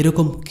 তারা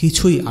এরকম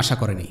কিছুই আশা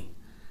করেনি।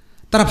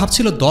 তারা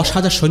ভাবছিল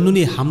 ১০,০০০ সৈন্য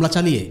নিয়ে হামলা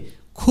চালিয়ে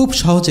খুব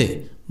সহজে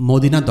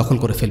মদিনা দখল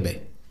করে ফেলবে।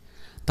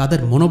 তাদের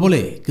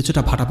মনোবলে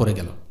কিছুটা ভাটা পড়ে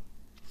গেল,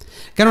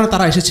 কেননা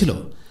তারা এসেছিল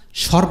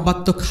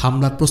সর্বাত্মক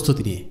হামলার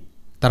প্রস্তুতি নিয়ে।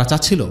 তারা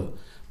চাচ্ছিল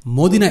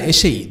মদিনা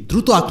এসেই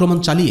দ্রুত আক্রমণ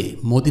চালিয়ে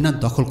মদিনা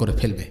দখল করে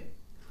ফেলবে।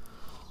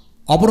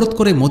 অবরোধ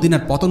করে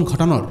মদিনার পতন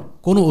ঘটানোর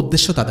কোনো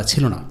উদ্দেশ্য তাদের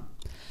ছিল না।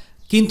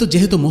 কিন্তু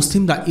যেহেতু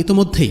মুসলিমরা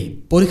ইতোমধ্যেই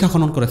পরিখা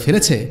খনন করে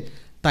ফেলেছে,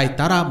 তাই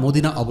তারা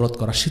মদিনা অবরোধ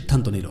করার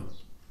সিদ্ধান্ত নিল।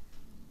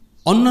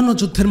 অন্যান্য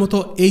যুদ্ধের মতো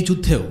এই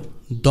যুদ্ধেও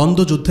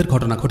দ্বন্দ্বযুদ্ধের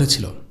ঘটনা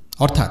ঘটেছিল,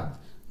 অর্থাৎ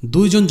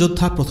দুইজন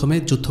যোদ্ধা প্রথমে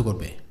যুদ্ধ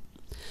করবে।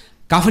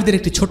 কাফিরদের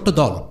একটি ছোট্ট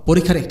দল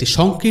পরিখার একটি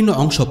সংকীর্ণ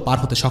অংশ পার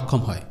হতে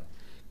সক্ষম হয়,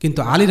 কিন্তু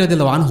আলী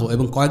রাদিয়াল্লাহু আনহু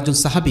এবং কয়েকজন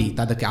সাহাবী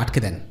তাদেরকে আটকে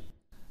দেন।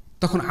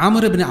 তখন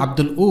আমর ইবনে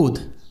আব্দুল উদ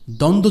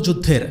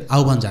দ্বন্দ্বযুদ্ধের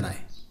আহ্বান জানায়।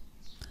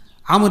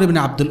 আমর ইবনে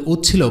আব্দুল উদ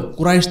ছিল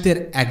কুরাইশদের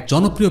এক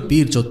জনপ্রিয়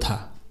বীর যোদ্ধা।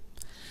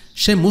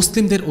 সে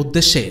মুসলিমদের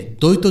উদ্দেশ্যে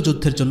দ্বৈত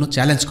যুদ্ধের জন্য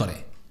চ্যালেঞ্জ করে,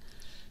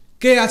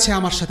 কে আছে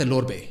আমার সাথে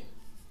লড়বে?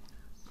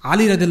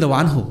 আলী রাদিয়াল্লাহু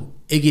আনহু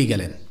এগিয়ে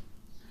গেলেন।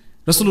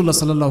 রাসূলুল্লাহ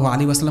সাল্লাল্লাহু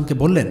আলাইহি ওয়াসাল্লামকে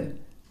বললেন,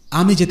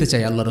 আমি যেতে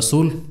চাই আল্লাহ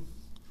রসুল।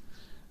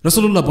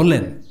 রাসূলুল্লাহ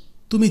বললেন,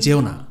 তুমি যেও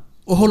না,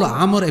 ও হলো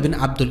আমর ইবনে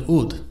আব্দুল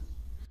উদ।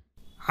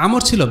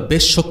 আমর ছিল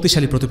বেশ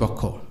শক্তিশালী প্রতিপক্ষ,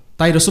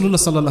 তাই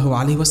রাসূলুল্লাহ সাল্লাল্লাহু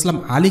আলাইহি ওয়াসাল্লাম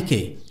আলীকে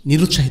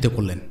নিরুৎসাহিত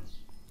করলেন।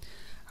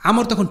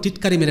 আমর তখন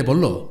টিটকারি মেরে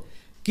বলল,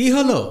 কি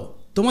হলো,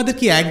 তোমাদের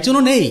কি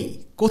একজনও নেই?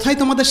 কোথায়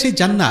তোমাদের সেই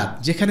জান্নাত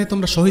যেখানে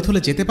তোমরা শহীদ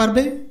হলে যেতে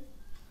পারবে?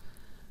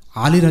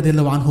 আলী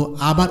রাদিয়াল্লাহু আনহু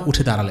আবার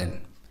উঠে দাঁড়ালেন,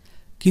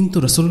 কিন্তু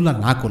রাসূলুল্লাহ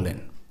না করলেন।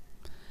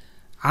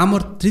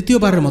 আমর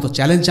তৃতীয়বারের মতো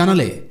চ্যালেঞ্জ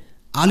জানালে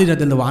আলী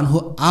রাদিয়াল্লাহু আনহু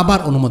আবার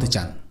অনুমতি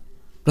চান।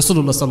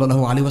 রাসূলুল্লাহ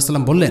সাল্লাল্লাহু আলাইহি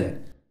ওয়াসাল্লাম বললেন,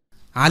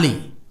 আলী,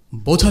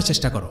 বোঝার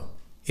চেষ্টা করো,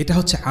 এটা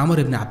হচ্ছে আমর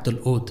ইবনে আব্দুল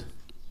উদ।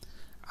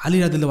 আলী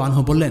রাদিয়াল্লাহু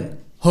আনহু বললেন,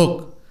 হোক,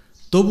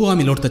 তবুও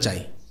আমি লড়তে চাই।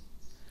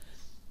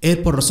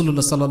 এরপর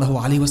রাসূলুল্লাহ সাল্লাল্লাহু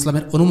আলাইহি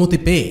ওয়াসাল্লামের অনুমতি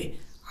পেয়ে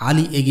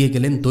আলী এগিয়ে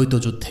গেলেন দ্বৈত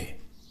যুদ্ধে।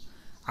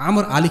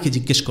 আমর আলীকে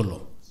জিজ্ঞেস করল,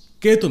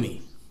 কে তুমি?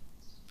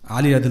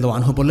 আলী রাদিয়াল্লাহু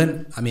আনহু বললেন,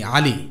 আমি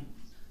আলী।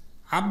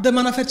 আব্দে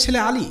মানাফের ছেলে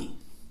আলী?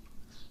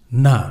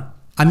 না,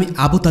 আমি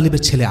আবু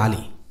তালিবের ছেলে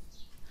আলী।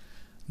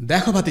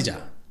 দেখো ভাতিজা,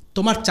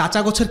 তোমার চাচা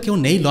গোছের কেউ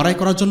নেই লড়াই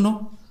করার জন্য?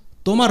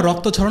 তোমার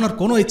রক্ত ঝরানোর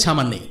কোনো ইচ্ছা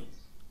আমার নেই।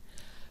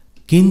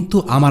 কিন্তু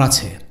আমার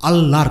আছে,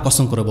 আল্লাহর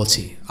কসম করে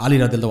বলছি, আলী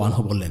রাদিয়াল্লাহু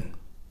আনহু বললেন।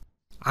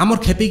 আমর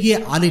খেপে গিয়ে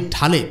আলীর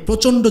ঢালে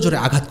প্রচণ্ড জোরে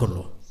আঘাত করল।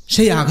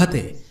 সেই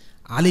আঘাতে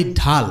আলীর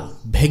ঢাল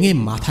ভেঙে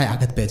মাথায়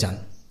আঘাত পেয়ে যান।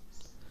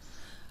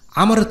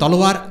 আমরের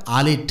তলোয়ার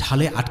আলীর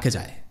ঢালে আটকে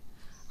যায়।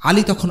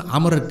 আলী তখন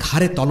আমরের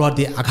ঘাড়ে তলোয়ার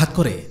দিয়ে আঘাত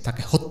করে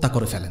তাকে হত্যা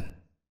করে ফেলেন।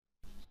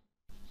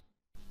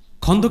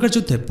 খন্দকের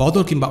যুদ্ধে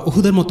বদর কিংবা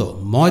উহুদের মতো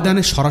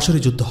ময়দানে সরাসরি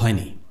যুদ্ধ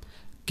হয়নি,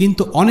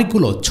 কিন্তু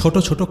অনেকগুলো ছোট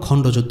ছোট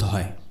খণ্ডযুদ্ধ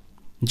হয়।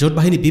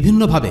 জোটবাহিনী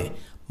বিভিন্নভাবে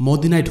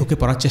মদিনায় ঢুকে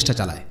পড়ার চেষ্টা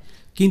চালায়,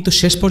 কিন্তু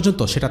শেষ পর্যন্ত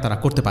সেটা তারা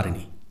করতে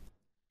পারেনি।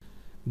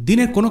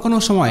 দিনের কোনো কোনো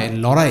সময়ে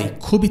লড়াই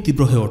খুবই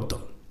তীব্র হয়ে উঠত,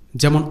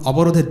 যেমন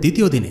অবরোধের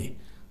দ্বিতীয় দিনে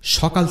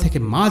সকাল থেকে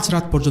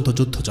মাঝরাত পর্যন্ত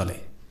যুদ্ধ চলে।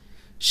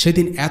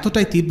 সেদিন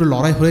এতটাই তীব্র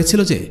লড়াই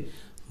হয়েছিল যে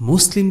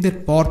মুসলিমদের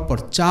পরপর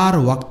 4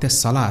 ওয়াক্তের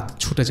সালাত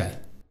ছুটে যায়।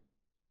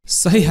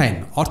 সহিহাইন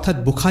অর্থাৎ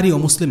বুখারী ও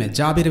মুসলিমে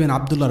জাবির বিন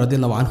আব্দুল্লাহ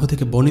রাদিয়াল্লাহু আনহু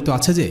থেকে বর্ণিত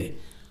আছে যে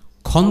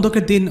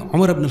খন্দকের দিন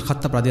ওমর ইবনুল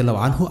খাত্তাব রাদিয়াল্লাহু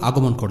আনহু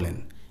আগমন করলেন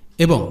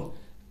এবং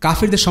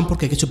কাফিরদের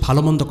সম্পর্কে কিছু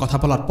ভালোমন্দ কথা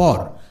বলার পর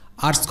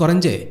আর্জ করেন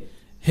যে,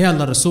 হে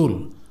আল্লাহ রসুল,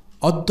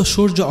 অদ্য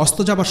সূর্য অস্ত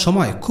যাবার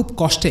সময় খুব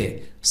কষ্টে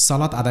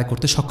সালাত আদায়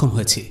করতে সক্ষম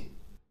হয়েছি।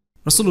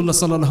 রাসূলুল্লাহ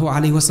সাল্লাল্লাহু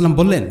আলাইহি ওয়াসাল্লাম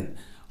বললেন,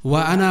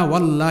 ওয়া আনা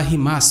ওয়াল্লাহি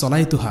মা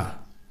সলাইতুহা,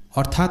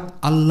 অর্থাৎ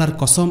আল্লাহর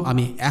কসম,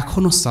 আমি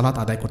এখনও সালাত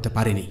আদায় করতে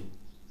পারিনি।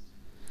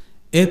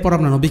 এরপর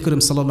আমরা নবী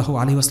করিম সাল্লাল্লাহু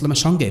আলাইহি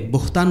ওয়াসাল্লামের সঙ্গে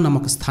বুহতান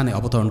নামক স্থানে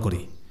অবতরণ করি।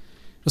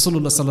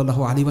 রাসূলুল্লাহ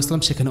সাল্লাল্লাহু আলাইহি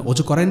ওয়াসাল্লাম সেখানে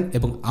ওযু করেন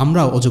এবং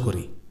আমরাও ওযু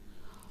করি।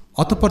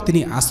 অতঃপর তিনি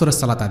আসরের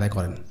সালাত আদায়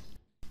করেন।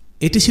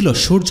 এটি ছিল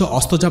সূর্য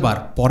অস্ত যাবার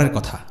পরের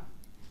কথা।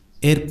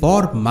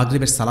 এরপর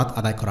মাগরিবের সালাত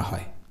আদায় করা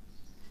হয়।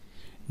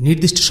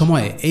 নির্দিষ্ট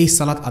সময়ে এই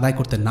সালাত আদায়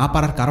করতে না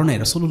পারার কারণে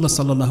রাসূলুল্লাহ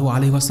সাল্লাল্লাহু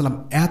আলাইহি ওয়াসাল্লাম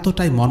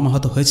এতটাই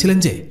মর্মাহত হয়েছিলেন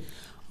যে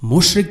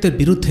মুশরিকদের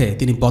বিরুদ্ধে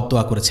তিনি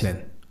বদদোয়া করেছিলেন।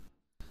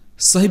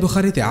 সহিহ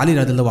বুখারীতে আলী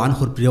রাদিয়াল্লাহু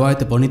আনহুর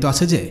রিওয়ায়াতে বর্ণিত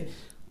আছে যে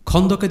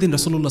খন্দকের দিন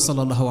রাসূলুল্লাহ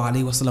সাল্লাল্লাহু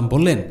আলাইহি ওয়াসাল্লাম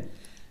বললেন,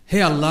 হে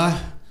আল্লাহ,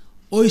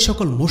 ওই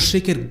সকল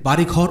মুশরিকের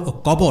বাড়িঘর ও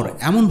কবর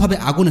এমনভাবে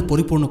আগুনে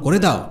পরিপূর্ণ করে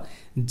দাও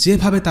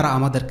যেভাবে তারা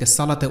আমাদেরকে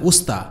সালাতে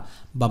উস্তা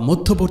বা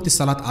মধ্যবর্তী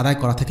সালাত আদায়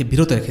করা থেকে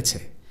বিরত রেখেছে,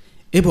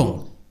 এবং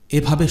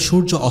এভাবে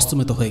সূর্য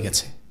অস্তমিত হয়ে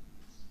গেছে।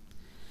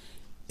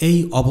 এই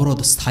অবরোধ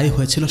স্থায়ী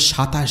হয়েছিল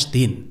 ২৭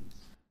 দিন।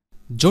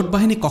 জোট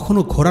বাহিনী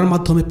কখনো ঘোড়ার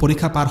মাধ্যমে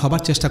পরীক্ষা পার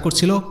হবার চেষ্টা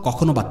করছিল,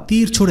 কখনো বা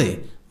তীর ছুড়ে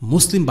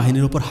মুসলিম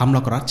বাহিনীর উপর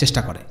হামলা করার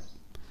চেষ্টা করে।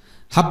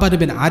 হাব্বাব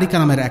বিন আরিকা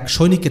নামের এক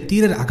সৈনিকের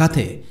তীরের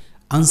আঘাতে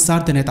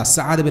আনসারদের নেতা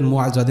সাআদ বিন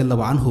মুআয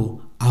রাদিয়াল্লাহু আনহু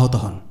আহত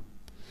হন,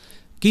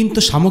 কিন্তু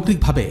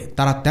সামগ্রিকভাবে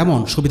তারা তেমন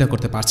সুবিধা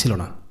করতে পারছিল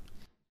না।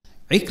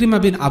 ইকরিমা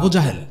বিন আবু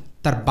জাহেল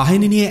তার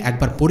বাহিনী নিয়ে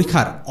একবার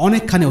পরীক্ষার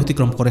অনেকখানি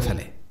অতিক্রম করে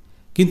ফেলে,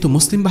 কিন্তু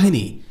মুসলিম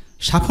বাহিনী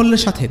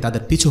সাফল্যের সাথে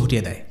তাদের পিছু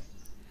হটিয়ে দেয়।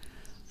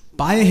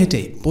 পায়ে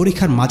হেঁটে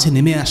পরীক্ষার মাঝে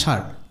নেমে আসার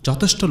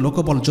যথেষ্ট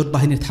লোকবল জোট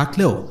বাহিনীর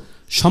থাকলেও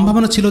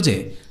সম্ভাবনা ছিল যে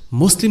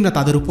মুসলিমরা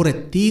তাদের উপরে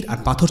তীর আর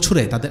পাথর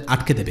ছুঁড়ে তাদের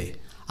আটকে দেবে,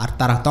 আর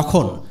তারা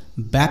তখন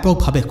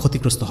ব্যাপকভাবে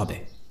ক্ষতিগ্রস্ত হবে।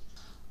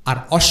 আর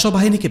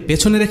অশ্ববাহিনীকে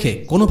পেছনে রেখে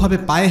কোনোভাবে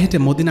পায়ে হেঁটে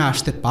মদিনা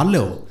আসতে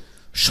পারলেও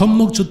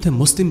সম্মুখ যুদ্ধে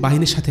মুসলিম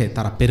বাহিনীর সাথে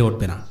তারা পেরে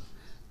উঠবে না,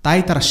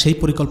 তাই তারা সেই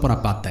পরিকল্পনা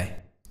বাদ দেয়।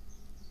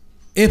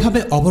 এভাবে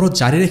অবরোধ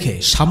জারি রেখে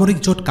সামরিক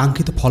জোট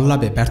কাঙ্ক্ষিত ফল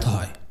লাভে ব্যর্থ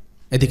হয়।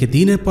 এদিকে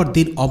দিনের পর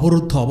দিন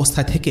অবরুদ্ধ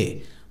অবস্থায় থেকে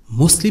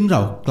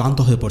মুসলিমরাও ক্লান্ত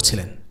হয়ে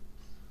পড়ছিলেন।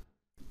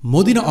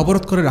 মদিনা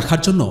অবরোধ করে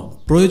রাখার জন্য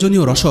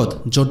প্রয়োজনীয় রসদ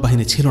জোট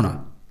বাহিনী ছিল না।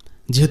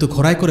 যেহেতু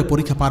ঘোড়ায় করে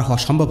পরীক্ষা পার হওয়া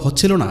সম্ভব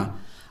হচ্ছিল না,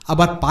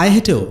 আবার পায়ে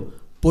হেঁটেও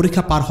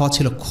পরীক্ষা পার হওয়া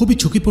ছিল খুবই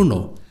ঝুঁকিপূর্ণ,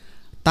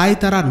 তাই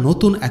তারা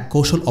নতুন এক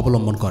কৌশল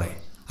অবলম্বন করে,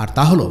 আর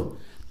তা হল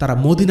তারা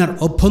মদিনার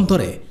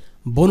অভ্যন্তরে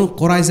বনু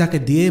কোরাইজাকে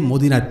দিয়ে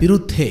মদিনার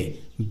বিরুদ্ধে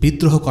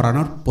বিদ্রোহ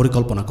করানোর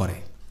পরিকল্পনা করে,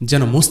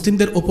 যেন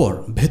মুসলিমদের ওপর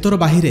ভেতর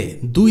বাহিরে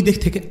দুই দিক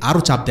থেকে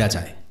আরও চাপ দেওয়া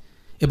যায়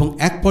এবং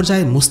এক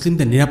পর্যায়ে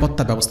মুসলিমদের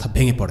নিরাপত্তা ব্যবস্থা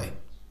ভেঙে পড়ে।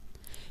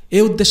 এ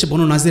উদ্দেশ্যে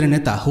বনু নাজিরের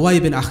নেতা হুয়াই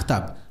বিন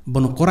আখতাব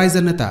বনু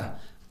কোরাইজার নেতা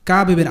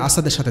কাব বিন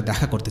আসাদের সাথে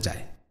দেখা করতে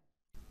যায়।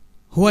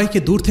 হুয়াইকে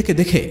দূর থেকে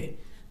দেখে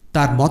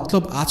তার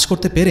মতলব আঁচ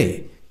করতে পেরে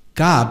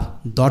কাব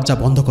দরজা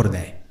বন্ধ করে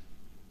দেয়।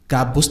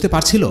 কাব বুঝতে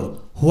পারছিল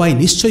হুয়াই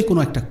নিশ্চয়ই কোনো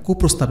একটা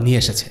কুপ্রস্তাব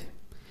নিয়ে এসেছে।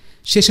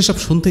 সে সেসব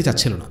শুনতেই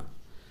চাচ্ছিল না,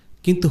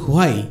 কিন্তু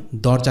হুয়াই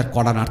দরজার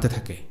কড়া নাড়তে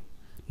থাকে।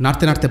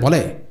 নাড়তে নাড়তে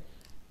বলে,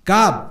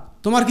 কাব,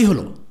 তোমার কি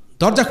হলো?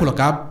 দরজা খোলো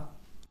কাব।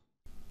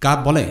 কাব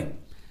বলে,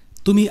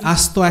 তুমি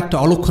আস্ত একটা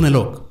অলক্ষণে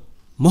লোক।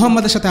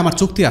 মুহাম্মাদের সাথে আমার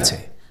চুক্তি আছে,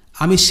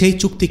 আমি সেই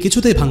চুক্তি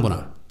কিছুতেই ভাঙব না।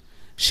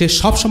 সে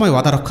সব সময়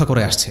ওয়াদা রক্ষা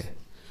করে আসছে,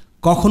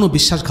 কখনো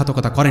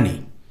বিশ্বাসঘাতকতা করেনি।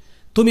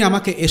 তুমি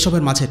আমাকে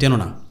এসবের মাঝে টেনো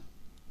না।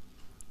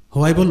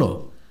 হুয়াই বলল,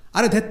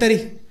 আরে ধ্যাত্তারি,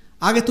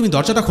 আগে তুমি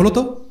দরজাটা খোলো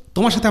তো,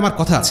 তোমার সাথে আমার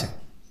কথা আছে।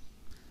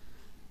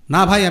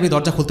 না ভাই, আমি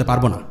দরজা খুলতে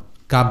পারবো না,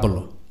 কাব বলল।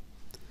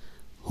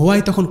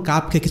 হুয়াই তখন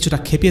কাবকে কিছুটা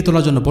খেপিয়ে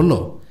তোলার জন্য বলল,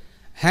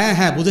 হ্যাঁ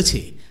হ্যাঁ বুঝেছি,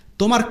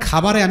 তোমার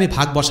খাবারে আমি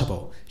ভাগ বসাবো,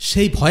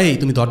 সেই ভয়েই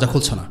তুমি দরজা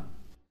খুলছ না।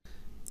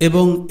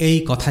 এবং এই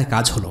কথায়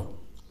কাজ হলো।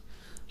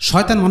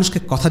 শয়তান মানুষকে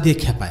কথা দিয়ে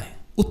খেপায়,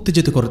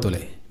 উত্তেজিত করে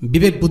তোলে,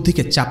 বিবেক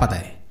বুদ্ধিকে চাপা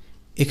দেয়।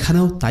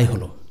 এখানেও তাই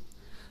হলো।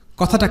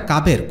 কথাটা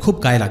কাবের খুব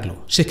গায়ে লাগলো।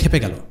 সে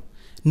খেপে গেল।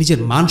 নিজের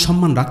মান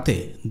সম্মান রাখতে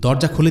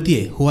দরজা খুলে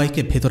দিয়ে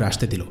হুয়াইকে ভেতরে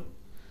আসতে দিল।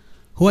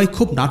 হুয়াই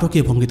খুব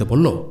নাটকীয় ভঙ্গিতে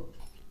বলল,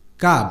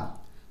 কাব,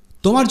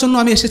 তোমার জন্য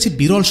আমি এসেছি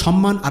বিরল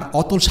সম্মান আর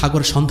অতল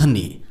সাগরের সন্ধান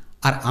নিয়ে,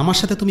 আর আমার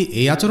সাথে তুমি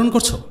এই আচরণ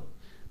করছো?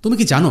 তুমি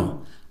কি জানো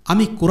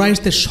আমি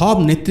কুরাইশদের সব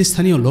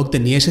নেতৃস্থানীয়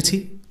লোকদের নিয়ে এসেছি?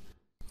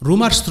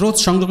 রুমার স্রোত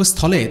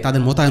সংযোগস্থলে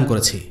তাদের মোতায়েন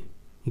করেছি।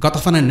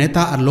 গতফানের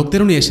নেতা আর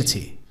লোকদেরও নিয়ে এসেছি।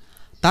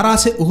 তারা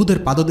আছে উহুদের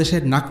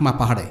পাদদেশের নাকমা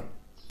পাহাড়ে।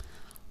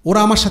 ওরা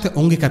আমার সাথে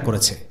অঙ্গীকার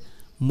করেছে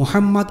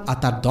মুহাম্মদ আর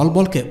তার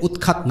দলবলকে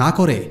উৎখাত না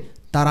করে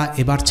তারা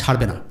এবার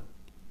ছাড়বে না।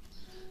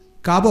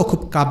 কাবও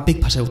খুব কাব্যিক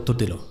ভাষায় উত্তর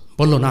দিল,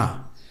 বলল, না,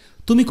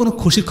 তুমি কোনো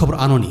খুশির খবর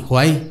আনোনি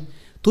হুয়াই।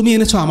 তুমি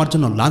এনেছ আমার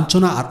জন্য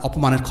লাঞ্ছনা আর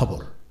অপমানের খবর।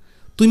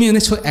 তুমি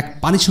এনেছ এক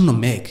পানিশূন্য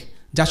মেঘ,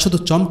 যা শুধু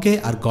চমকে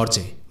আর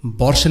গর্জে,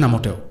 বর্ষে না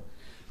মোটেও।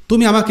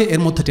 তুমি আমাকে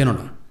এর মধ্যে টেনো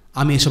না,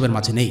 আমি এসবের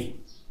মাঝে নেই।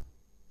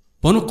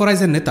 বনু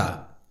কোরাইজের নেতা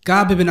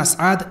কাব বিন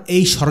আসাদ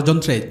এই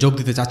ষড়যন্ত্রে যোগ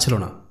দিতে চাচ্ছিল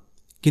না,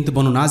 কিন্তু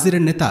বনু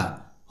নাজিরের নেতা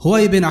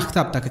হুয়াই বিন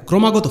আখতাব তাকে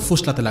ক্রমাগত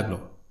ফুসলাতে লাগল।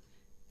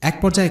 এক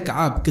পর্যায়ে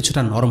কাব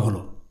কিছুটা নরম হল।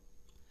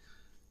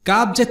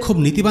 কাব যে খুব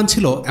নীতিবান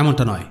ছিল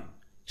এমনটা নয়,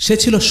 সে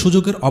ছিল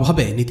সুযোগের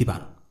অভাবে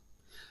নীতিবান।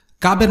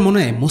 কাবের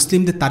মনে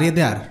মুসলিমদের তাড়িয়ে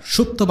দেওয়ার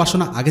সুপ্ত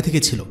বাসনা আগে থেকে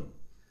ছিল।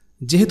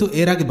 যেহেতু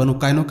এর আগে বনু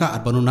কায়নকা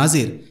আর বনু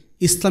নাজির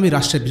ইসলামী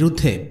রাষ্ট্রের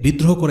বিরুদ্ধে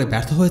বিদ্রোহ করে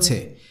ব্যর্থ হয়েছে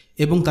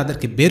এবং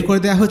তাদেরকে বের করে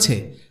দেওয়া হয়েছে,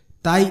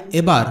 তাই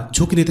এবার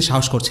ঝুঁকি নিতে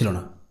সাহস করছিল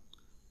না।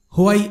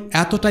 হুয়াই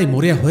এতটাই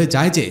মরিয়া হয়ে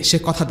যায় যে সে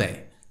কথা দেয়,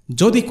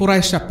 যদি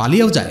কোরাইশরা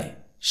পালিয়েও যায়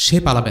সে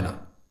পালাবে না,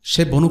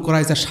 সে বনু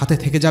কোরাইজার সাথে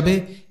থেকে যাবে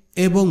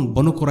এবং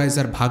বনু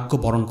কোরাইজার ভাগ্য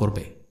বরণ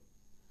করবে।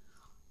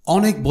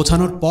 অনেক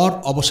বোঝানোর পর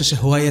অবশেষে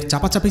হুয়াইয়ের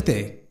চাপাচাপিতে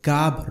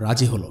কাব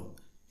রাজি হল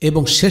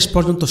এবং শেষ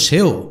পর্যন্ত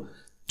সেও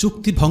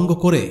চুক্তি ভঙ্গ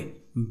করে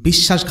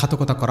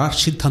বিশ্বাসঘাতকতা করার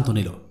সিদ্ধান্ত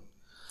নিল।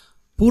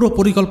 পুরো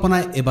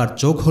পরিকল্পনায় এবার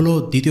যোগ হল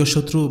দ্বিতীয়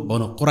শত্রু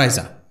বনু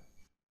কোরাইজা।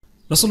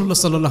 রাসূলুল্লাহ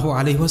সাল্লাল্লাহু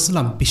আলাইহি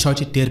ওয়াসাল্লাম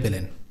বিষয়টি টের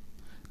পেলেন।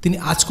 তিনি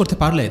আজ করতে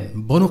পারলেন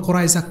বনু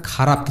কোরাইজা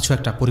খারাপ কিছু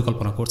একটা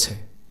পরিকল্পনা করছে,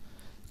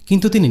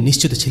 কিন্তু তিনি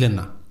নিশ্চিত ছিলেন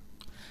না।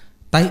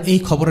 তাই এই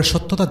খবরের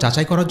সত্যতা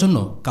যাচাই করার জন্য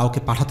কাউকে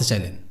পাঠাতে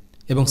চাইলেন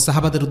এবং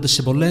সাহাবাদের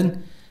উদ্দেশ্যে বললেন,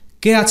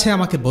 কে আছে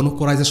আমাকে বনু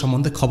কোরাইজা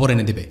সম্বন্ধে খবর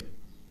এনে দেবে।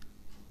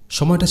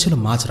 সময়টা ছিল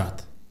মাঝরাত।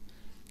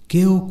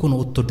 কেউ কোনো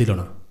উত্তর দিল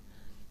না,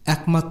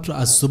 একমাত্র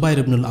আজ-জুবাইর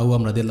ইবনুল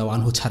আওয়াম রাদিয়াল্লাহু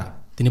আনহু ছাড়া।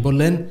 তিনি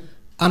বললেন,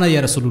 আনা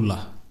ইয়া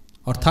রাসূলুল্লাহ,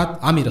 অর্থাৎ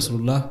আমি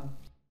রাসূলুল্লাহ।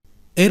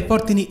 এরপর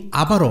তিনি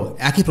আবারও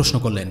একই প্রশ্ন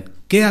করলেন,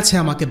 কে আছে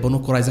আমাকে বনু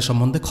কোরাইজা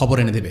সম্বন্ধে খবর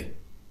এনে দেবে।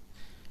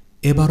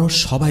 এবারও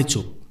সবাই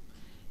চুপ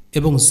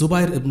এবং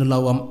জুবাইর ইবনুল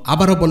আওয়াম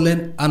আবারও বললেন,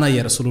 আনা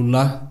ইয়া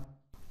রাসূলুল্লাহ,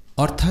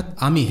 অর্থাৎ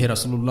আমি হে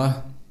রাসূলুল্লাহ।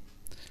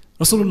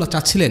 রাসূলুল্লাহ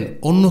চাচ্ছিলেন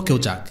অন্য কেউ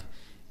যাক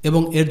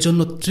এবং এর জন্য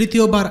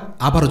তৃতীয়বার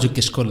আবারও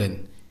জিজ্ঞেস করলেন।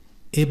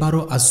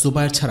 এবারও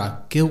আজ-জুবাইর ছাড়া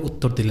কেউ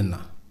উত্তর দিলেন না।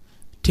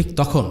 ঠিক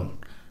তখন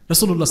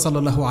রাসূলুল্লাহ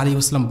সাল্লাল্লাহু আলাইহি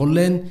ওয়াসাল্লাম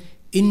বললেন,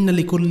 ইন্না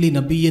লিকুল্লি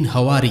নাবিয়্যিন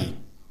হাওয়ারি,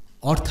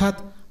 অর্থাৎ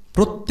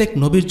প্রত্যেক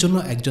নবীর জন্য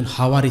একজন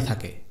হাওয়ারি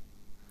থাকে।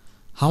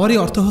 হাওয়ারি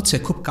অর্থ হচ্ছে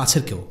খুব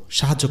কাছের কেউ,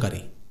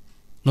 সাহায্যকারী।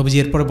 নবীজি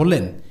এরপরে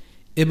বললেন,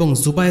 এবং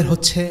জুবাইর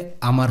হচ্ছে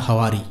আমার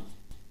হাওয়ারি।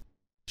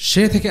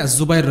 সে থেকে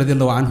আজ-জুবাইর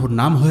রাদিয়াল্লাহু আনহুর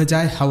নাম হয়ে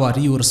যায়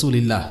হাওয়ারি ও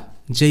রাসূলিল্লাহ,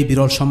 যেই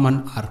বিরল সম্মান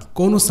আর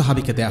কোনো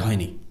সাহাবীকে দেয়া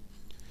হয়নি।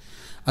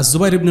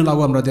 আজ-জুবাইর ইবনুল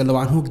আওয়াম রাদিয়াল্লাহু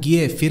আনহু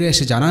গিয়ে ফিরে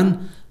এসে জানান,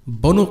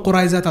 বনু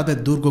কোরাইজা তাদের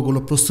দুর্গগুলো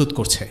প্রস্তুত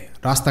করছে,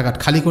 রাস্তাঘাট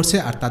খালি করছে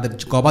আর তাদের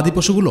গবাদি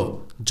পশুগুলো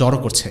জড়ো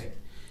করছে।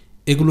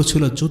 এগুলো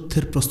ছিল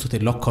যুদ্ধের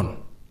প্রস্তুতির লক্ষণ।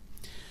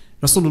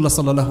 রাসূলুল্লাহ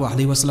সাল্লাল্লাহু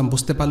আলাইহি ওয়াসাল্লাম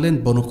বুঝতে পারলেন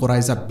বনু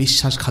কোরাইজা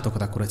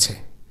বিশ্বাসঘাতকতা করেছে।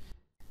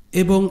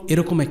 এবং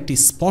এরকম একটি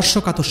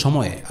স্পর্শকাতর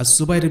সময়ে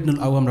আজ-জুবাইর ইবনুল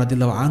আওয়াম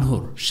রাদিয়াল্লাহু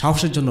আনহুর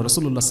সাহসের জন্য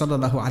রাসূলুল্লাহ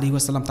সাল্লাল্লাহু আলাইহি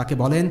ওয়াসাল্লাম তাকে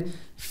বলেন,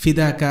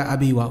 ফিদাকা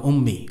আবি ওয়া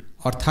উম্মি,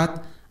 অর্থাৎ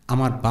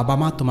আমার বাবা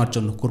মা তোমার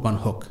জন্য কুরবান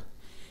হোক।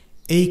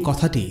 এই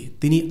কথাটি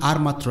তিনি আর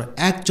মাত্র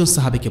একজন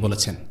সাহাবীকে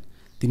বলেছেন।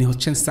 তিনি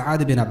হচ্ছেন সাআদ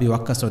বিন আবি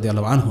ওয়াক্কাস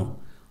রাদিয়াল্লাহু আনহু।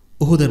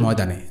 উহুদের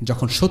ময়দানে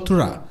যখন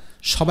শত্রুরা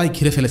সবাই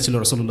ঘিরে ফেলেছিল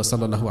রাসূলুল্লাহ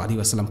সাল্লাল্লাহু আলাইহি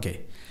ওয়াসাল্লামকে,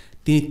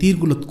 তিনি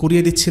তীরগুলো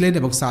কুড়িয়ে দিচ্ছিলেন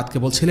এবং সাআদকে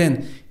বলছিলেন,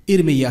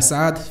 ইরমি ইয়া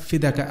সাআদ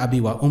ফিদাকা আবি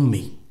ওয়া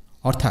উম্মি,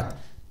 অর্থাৎ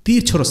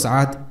তীর ছোড়ো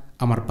সাআদ,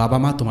 আমার বাবা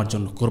মা তোমার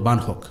জন্য কুরবান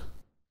হোক।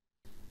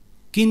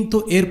 কিন্তু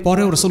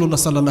এরপরেও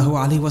রাসূলুল্লাহ সাল্লাল্লাহু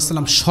আলাইহি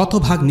ওয়াসাল্লাম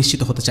শতভাগ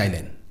নিশ্চিত হতে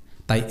চাইলেন।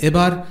 তাই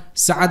এবার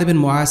সাআদ বিন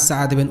মুআজ,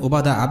 সাআদ বিন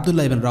উবাদা,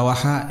 আব্দুল্লাহ ইবন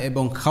রাওয়াহা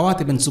এবং খাওয়াত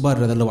ইবন জুবাইর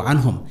রাদিয়াল্লাহু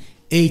আনহুম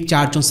এই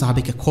চারজন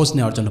সাহাবীকে খোঁজ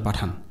নেওয়ার জন্য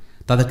পাঠান।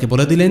 তাদেরকে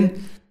বলে দিলেন,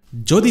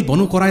 যদি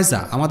বনু কোরাইজা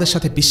আমাদের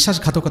সাথে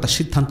বিশ্বাসঘাতকতার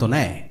সিদ্ধান্ত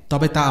নেয়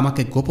তবে তা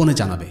আমাকে গোপনে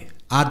জানাবে,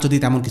 আর যদি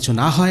তেমন কিছু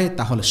না হয়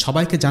তাহলে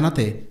সবাইকে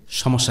জানাতে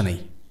সমস্যা নেই।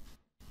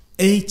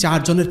 এই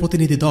চারজনের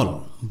প্রতিনিধি দল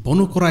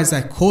বনু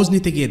কোরাইজায় খোঁজ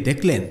নিতে গিয়ে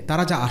দেখলেন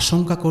তারা যা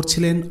আশঙ্কা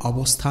করছিলেন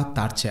অবস্থা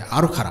তার চেয়ে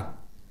আরও খারাপ।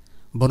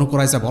 বনু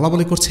কোরাইজা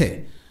বলাবলি করছে,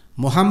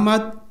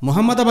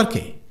 মোহাম্মদ আবার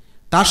কে?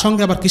 তার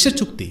সঙ্গে আবার কিসের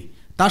চুক্তি?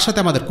 তার সাথে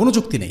আমাদের কোনো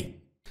চুক্তি নেই।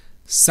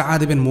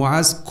 সাআদ বিন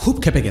মুআজ খুব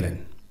ক্ষেপে গেলেন,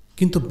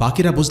 কিন্তু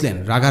বাকিরা বুঝলেন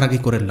রাগারাগি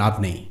করে লাভ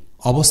নেই,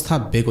 অবস্থা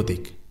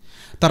বেগতিক।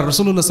 তারা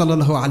রাসূলুল্লাহ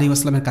সাল্লাল্লাহু আলাইহি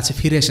ওয়াসাল্লামের কাছে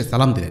ফিরে এসে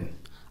সালাম দিলেন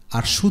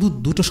আর শুধু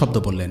দুটো শব্দ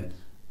বললেন,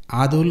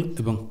 আদুল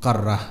এবং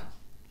কাররাহ।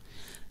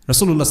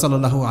 রাসূলুল্লাহ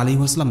সাল্লাল্লাহু আলাইহি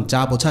ওয়াসাল্লাম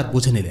যা বোঝার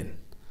বুঝে নিলেন।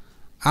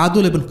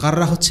 আদুল এবং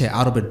কাররাহ হচ্ছে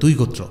আরবের দুই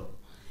গোত্র।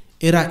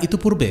 এরা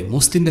ইতিপূর্বে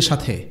মুসলিমদের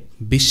সাথে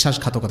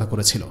বিশ্বাসঘাতকতা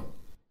করেছিল।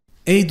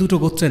 এই দুটো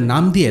গোত্রের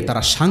নাম দিয়ে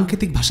তারা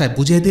সাংকেতিক ভাষায়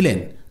বুঝিয়ে দিলেন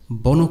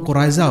বনু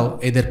কোরাইজাও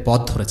এদের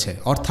পথ ধরেছে,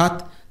 অর্থাৎ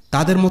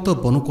তাদের মতো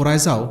বনু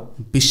কোরাইজাও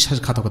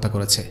বিশ্বাসঘাতকতা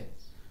করেছে।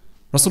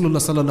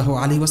 রাসূলুল্লাহ সাল্লাল্লাহু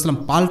আলাইহি ওয়াসাল্লাম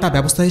পাল্টা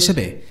ব্যবস্থা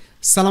হিসেবে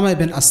সালামা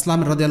ইবনে আসলাম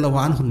রাদিয়াল্লাহু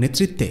আনহুর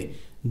নেতৃত্বে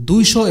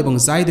 200 এবং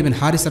যায়েদ ইবনে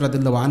হারিসা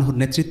রাদিয়াল্লাহু আনহুর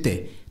নেতৃত্বে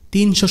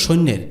 300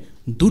 সৈন্যের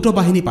দুটো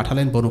বাহিনী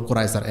পাঠালেন বনু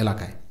কোরাইজার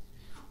এলাকায়।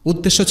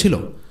 উদ্দেশ্য ছিল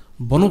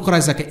বনু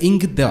কোরাইজাকে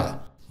ইঙ্গিত দেওয়া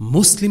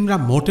মুসলিমরা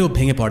মোটেও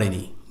ভেঙে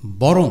পড়েনি,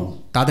 বরং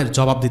তাদের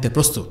জবাব দিতে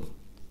প্রস্তুত।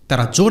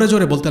 তারা জোরে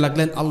জোরে বলতে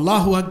লাগলেন,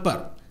 আল্লাহু আকবার,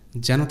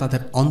 যেন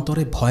তাদের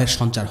অন্তরে ভয়ের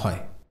সঞ্চার হয়।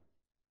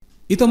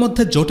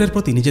 ইতোমধ্যে জোটের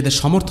প্রতি নিজেদের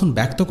সমর্থন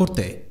ব্যক্ত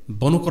করতে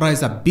বনু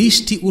কোরাইজা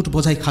 20টি উট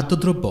বোঝাই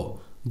খাদ্যদ্রব্য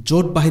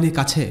জোট বাহিনীর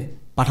কাছে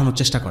পাঠানোর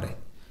চেষ্টা করে,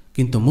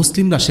 কিন্তু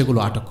মুসলিমরা সেগুলো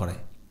আটক করে।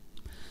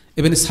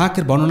 ইবনে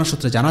ইসহাকের বর্ণনা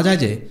সূত্রে জানা যায়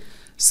যে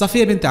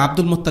সাফিয়া বিনতে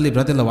আব্দুল মুত্তালিব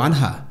রাদিয়াল্লাহু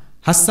আনহা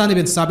হাসসান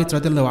ইবনে সাবিত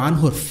রাদিয়াল্লাহু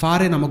আনহুর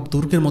ফারে নামক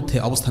দুর্গের মধ্যে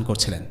অবস্থান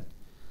করছিলেন।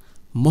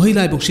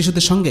 মহিলা এবং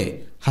শিশুদের সঙ্গে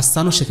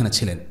হাসসানও সেখানে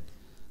ছিলেন।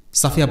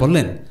 সাফিয়া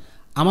বললেন,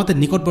 আমাদের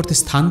নিকটবর্তী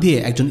স্থান দিয়ে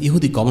একজন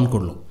ইহুদি গমন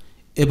করল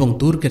এবং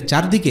দুর্গের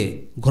চারদিকে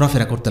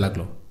ঘোরাফেরা করতে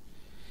লাগল।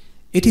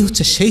 এটি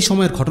হচ্ছে সেই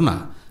সময়ের ঘটনা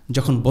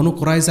যখন বনু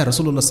কোরাইজা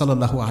রাসূলুল্লাহ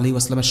সাল্লাল্লাহু আলাইহি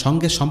ওয়াসাল্লামের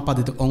সঙ্গে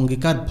সম্পাদিত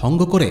অঙ্গীকার ভঙ্গ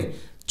করে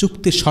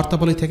চুক্তির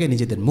শর্তাবলী থেকে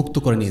নিজেদের মুক্ত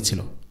করে নিয়েছিল।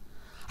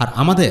 আর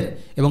আমাদের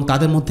এবং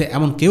তাদের মধ্যে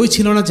এমন কেউই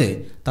ছিল না যে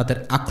তাদের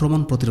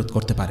আক্রমণ প্রতিরোধ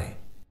করতে পারে।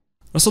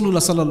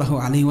 রাসূলুল্লাহ সাল্লাল্লাহু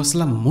আলাইহি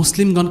ওয়াসাল্লাম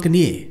মুসলিমগণকে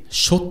নিয়ে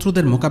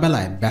শত্রুদের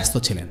মোকাবেলায় ব্যস্ত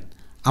ছিলেন,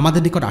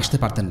 আমাদের নিকট আসতে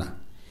পারতেন না।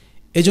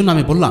 এজন্য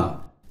আমি বললাম,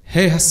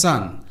 হে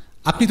হাসান,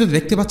 আপনি তো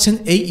দেখতে পাচ্ছেন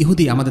এই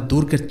ইহুদি আমাদের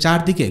দুর্গের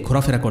চারদিকে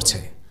ঘোরাফেরা করছে।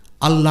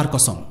 আল্লাহর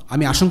কসম,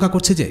 আমি আশঙ্কা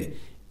করছি যে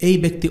এই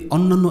ব্যক্তি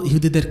অন্যান্য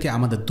ইহুদিদেরকে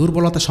আমাদের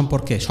দুর্বলতা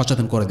সম্পর্কে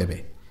সচেতন করে দেবে।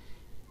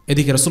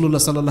 এদিকে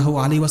রাসূলুল্লাহ সাল্লাল্লাহু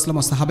আলাইহি ওয়াসাল্লাম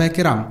ও সাহাবায়ে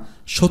কেরাম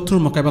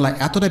শত্রুর মোকাবেলায়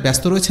এতটাই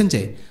ব্যস্ত রয়েছেন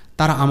যে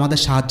তারা আমাদের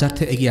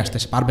সাহায্যার্থে এগিয়ে আসতে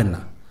পারবেন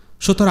না,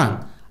 সুতরাং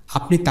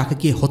আপনি তাকে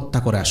গিয়ে হত্যা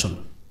করে আসুন।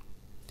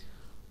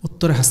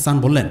 উত্তরে হাসান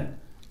বললেন,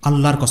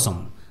 আল্লাহর কসম,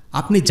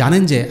 আপনি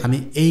জানেন যে আমি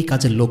এই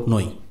কাজের লোক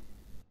নই।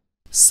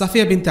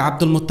 সাফিয়া বিনতে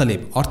আব্দুল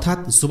মুত্তালিব অর্থাৎ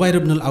জুবাইর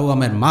ইবনুল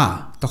আওয়ামের মা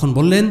তখন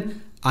বললেন,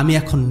 আমি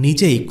এখন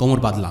নিজেই কোমর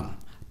বাঁধলাম,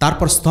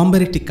 তারপর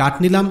স্তম্ভের একটি কাঠ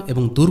নিলাম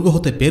এবং দুর্গ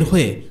হতে বের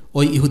হয়ে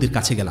ওই ইহুদির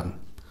কাছে গেলাম।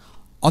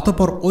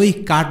 অতঃপর ওই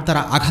কাঠ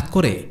দ্বারা আঘাত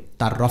করে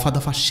তার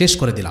রফাদফা শেষ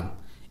করে দিলাম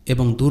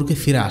এবং দুর্গে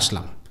ফিরে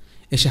আসলাম।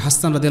 এসে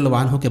হাসান রাদিয়াল্লাহু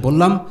আনহুকে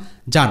বললাম,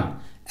 যান,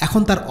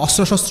 এখন তার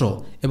অস্ত্রশস্ত্র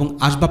এবং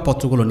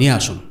আসবাবপত্রগুলো নিয়ে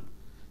আসুন।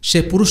 সে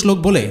পুরুষ লোক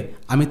বলে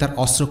আমি তার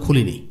অস্ত্র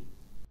খুলিনি।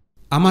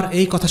 আমার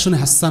এই কথা শুনে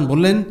হাসান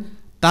বললেন,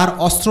 তার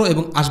অস্ত্র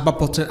এবং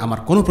আসবাবপত্রের আমার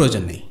কোনো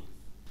প্রয়োজন নেই।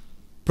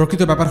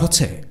 প্রকৃত ব্যাপার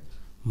হচ্ছে,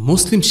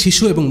 মুসলিম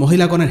শিশু এবং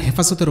মহিলাগণের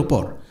হেফাজতের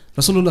উপর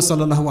রাসূলুল্লাহ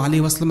সাল্লাল্লাহু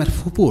আলাইহি ওয়াসাল্লামের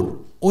ফুপুর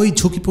ওই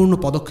ঝুঁকিপূর্ণ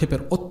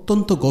পদক্ষেপের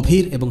অত্যন্ত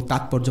গভীর এবং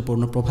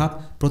তাৎপর্যপূর্ণ প্রভাব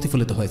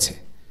প্রতিফলিত হয়েছে।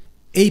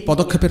 এই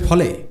পদক্ষেপের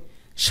ফলে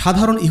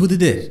সাধারণ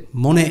ইহুদিদের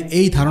মনে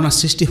এই ধারণা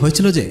সৃষ্টি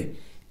হয়েছিল যে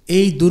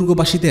এই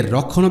দুর্গবাসীদের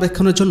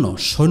রক্ষণাবেক্ষণের জন্য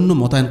সৈন্য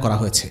মোতায়েন করা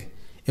হয়েছে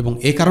এবং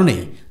এ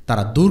কারণেই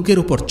তারা দুর্গের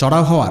উপর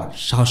চড়াও হওয়ার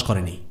সাহস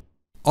করেনি।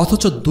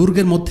 অথচ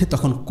দুর্গের মধ্যে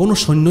তখন কোনো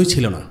সৈন্যই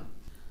ছিল না।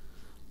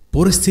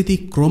 পরিস্থিতি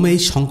ক্রমেই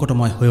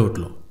সংকটময় হয়ে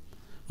উঠল।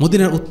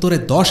 মদিনার উত্তরে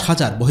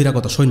 10,000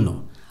 বহিরাগত সৈন্য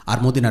আর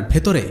মদিনার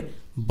ভেতরে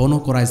বনু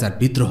কুরাইজার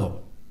বিদ্রোহ।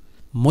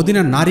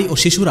 মদিনার নারী ও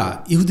শিশুরা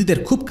ইহুদিদের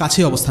খুব কাছে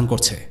অবস্থান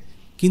করছে,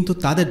 কিন্তু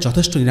তাদের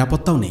যথেষ্ট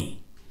নিরাপত্তাও নেই।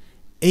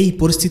 এই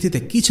পরিস্থিতিতে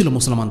কী ছিল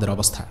মুসলমানদের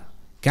অবস্থা,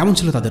 কেমন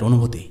ছিল তাদের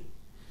অনুভূতি?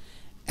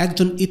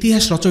 একজন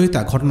ইতিহাস রচয়িতা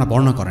ঘটনা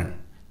বর্ণনা করেন,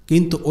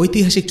 কিন্তু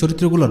ঐতিহাসিক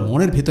চরিত্রগুলোর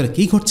মনের ভেতরে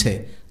কী ঘটছে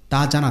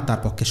তা জানা তার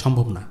পক্ষে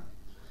সম্ভব না।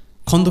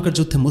 খন্দকের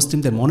যুদ্ধে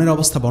মুসলিমদের মনের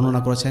অবস্থা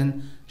বর্ণনা করেছেন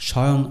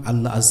স্বয়ং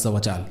আল্লাহ আযজা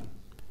ওয়া জাল।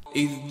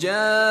 إذ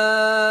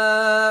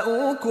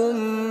جاءوكم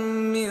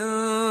من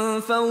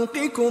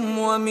فوقكم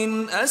ومن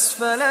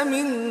أسفل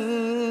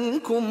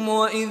منكم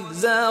وإذ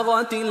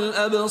زاغت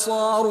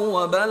الأبصار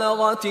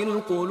وبلغت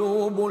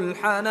القلوب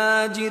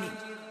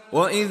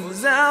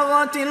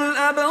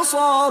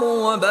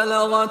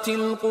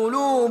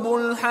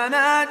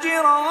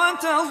الحناجر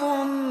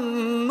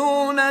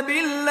وتظنون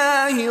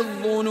بالله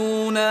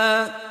الظنونا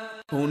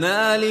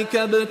هنالك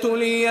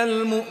ابتلي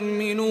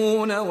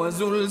المؤمنون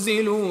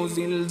وزلزلوا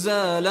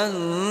زلزالا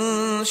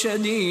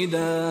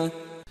شديدا।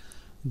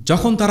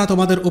 যখন তারা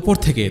তোমাদের উপর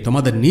থেকে,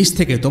 তোমাদের নিচ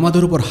থেকে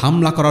তোমাদের উপর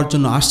হামলা করার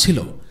জন্য আসছিল,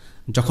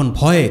 যখন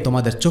ভয়ে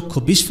তোমাদের চক্ষু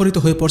বিস্ফোরিত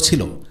হয়ে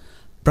পড়ছিল,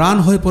 প্রাণ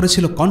হয়ে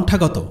পড়েছিল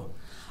কণ্ঠাগত,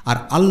 আর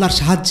আল্লাহর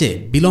সাহায্যে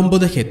বিলম্ব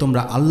দেখে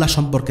তোমরা আল্লাহ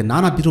সম্পর্কে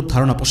নানা বিরূপ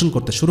ধারণা পোষণ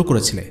করতে শুরু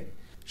করেছিলে,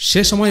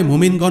 সে সময়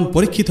মুমিনগণ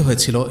পরীক্ষিত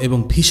হয়েছিল এবং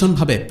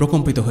ভীষণভাবে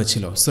প্রকম্পিত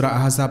হয়েছিল। সূরা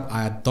আহজাব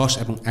আয়াত 10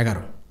 এবং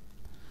 11।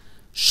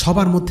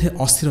 সবার মধ্যে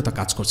অস্থিরতা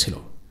কাজ করছিল।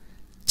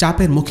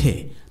 চাপের মুখে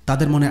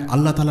তাদের মনে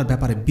আল্লাহ তাআলার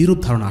ব্যাপারে বিরূপ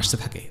ধারণা আসতে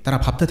থাকে। তারা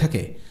ভাবতে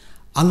থাকে,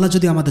 আল্লাহ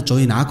যদি আমাদের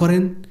জয়ী না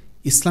করেন,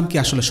 ইসলাম কি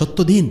আসলে সত্য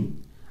দিন?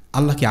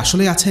 আল্লাহ কি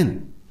আসলেই আছেন?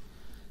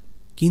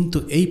 কিন্তু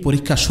এই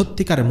পরীক্ষা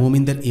সত্যিকারের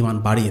মুমিনদের ঈমান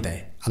বাড়িয়ে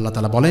দেয়। আল্লাহ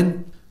তাআলা বলেন,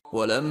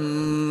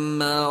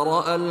 ولما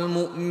رأى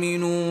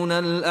المؤمنون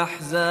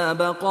الأحزاب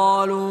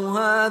قالوا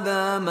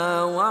هذا ما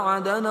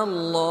وعدنا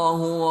الله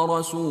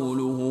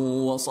ورسوله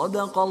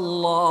وصدق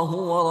الله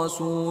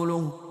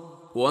ورسوله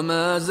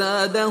وما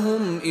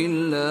زادهم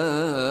إلا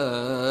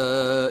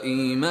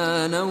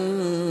إيمانا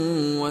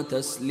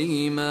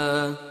وتسليما।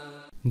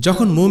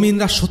 যখন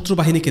মুমিনরা শত্রু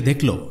বাহিনীকে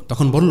দেখল,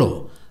 তখন বলল,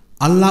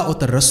 আল্লাহ ও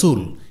তার রসুল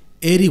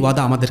এরই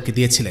ওয়াদা আমাদেরকে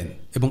দিয়েছিলেন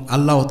এবং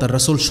আল্লাহ ও তার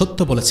রসুল সত্য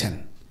বলেছেন।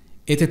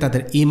 এতে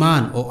তাদের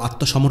ঈমান ও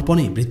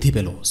আত্মসমর্পণই বৃদ্ধি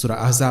পেল। সূরা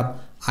আহজাব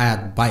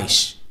আয়াত 22।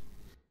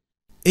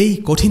 এই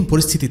কঠিন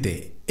পরিস্থিতিতে,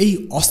 এই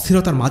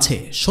অস্থিরতার মাঝে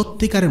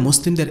সত্যিকারের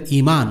মুসলিমদের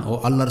ঈমান ও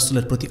আল্লাহ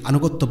রসুলের প্রতি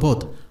আনুগত্যবোধ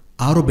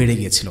আরও বেড়ে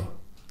গিয়েছিল।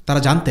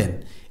 তারা জানতেন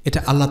এটা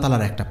আল্লাহ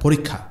তাআলার একটা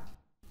পরীক্ষা।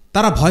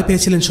 তারা ভয়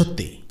পেয়েছিলেন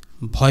সত্যি,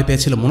 ভয়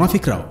পেয়েছিল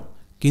মুনাফিকরাও,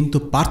 কিন্তু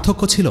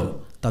পার্থক্য ছিল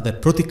তাদের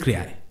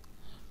প্রতিক্রিয়ায়।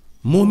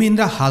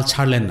 মুমিনরা হাল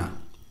ছাড়লেন না,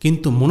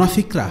 কিন্তু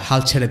মুনাফিকরা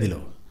হাল ছেড়ে দিল।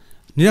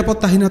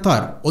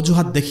 নিরাপত্তাহীনতার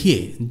অজুহাত দেখিয়ে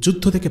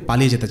যুদ্ধ থেকে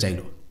পালিয়ে যেতে চাইল।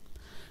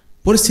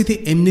 পরিস্থিতি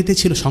এমনিতে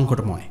ছিল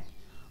সংকটময়।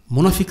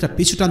 মুনাফিকরা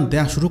পিছুটান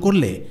দেয়া শুরু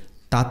করলে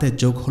তাতে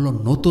যোগ হলো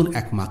নতুন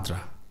এক মাত্রা।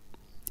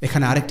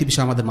 এখানে আরেকটি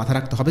বিষয় আমাদের মাথায়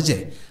রাখতে হবে যে,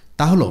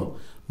 তা হলো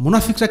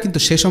মুনাফিকরা কিন্তু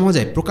সে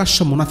সমাজে প্রকাশ্য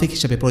মুনাফিক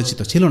হিসেবে পরিচিত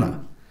ছিল না।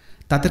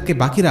 তাদেরকে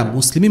বাকিরা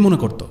মুসলিমই মনে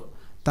করত।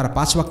 তারা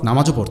 5 ওয়াক্ত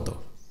নামাজও পড়ত।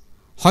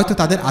 হয়তো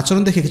তাদের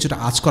আচরণ দেখে কিছুটা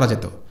আঁচ করা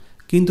যেত,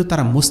 কিন্তু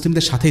তারা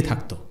মুসলিমদের সাথেই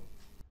থাকত।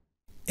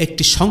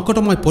 একটি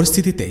সংকটময়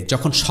পরিস্থিতিতে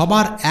যখন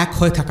সবার এক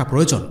হয়ে থাকা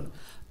প্রয়োজন,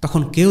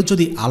 তখন কেউ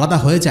যদি আলাদা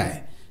হয়ে যায়,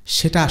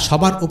 সেটা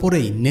সবার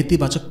উপরেই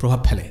নেতিবাচক প্রভাব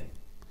ফেলে।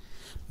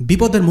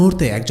 বিপদের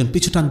মুহূর্তে একজন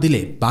পিছুটান দিলে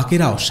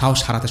বাকিরাও সাহস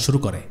হারাতে শুরু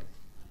করে।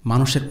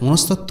 মানুষের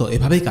মনস্তত্ত্ব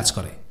এভাবেই কাজ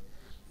করে।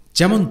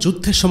 যেমন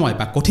যুদ্ধের সময়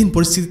বা কঠিন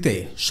পরিস্থিতিতে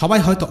সবাই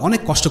হয়তো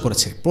অনেক কষ্ট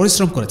করেছে,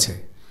 পরিশ্রম করেছে।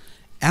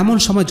 এমন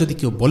সময় যদি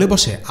কেউ বলে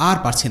বসে, আর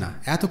পারছি না,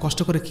 এত কষ্ট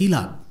করে কী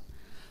লাভ,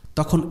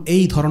 তখন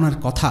এই ধরনের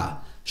কথা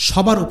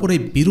সবার উপরেই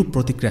বিরূপ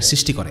প্রতিক্রিয়া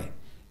সৃষ্টি করে,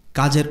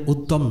 কাজের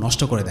উদ্যম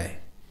নষ্ট করে দেয়।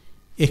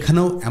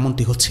 এখানেও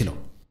এমনটি হচ্ছিল।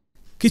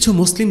 কিছু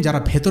মুসলিম যারা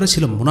ভেতরে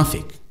ছিল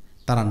মুনাফিক,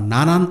 তারা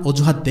নানান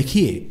অজুহাত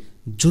দেখিয়ে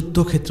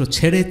যুদ্ধক্ষেত্র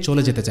ছেড়ে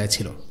চলে যেতে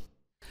চাইছিল।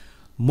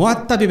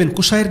 মুআত্তাব ইবনে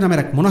কুশাইর নামের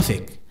এক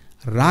মুনাফিক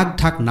রাগ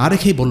ঢাক না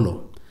রেখেই বলল,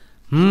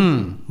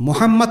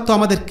 মুহাম্মদ তো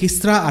আমাদের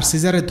কিসরা আর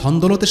সিজারের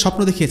ধনদৌলতে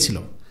স্বপ্ন দেখিয়েছিল,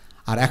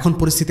 আর এখন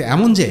পরিস্থিতি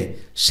এমন যে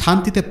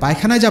শান্তিতে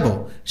পায়খানায় যাব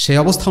সেই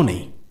অবস্থাও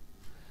নেই।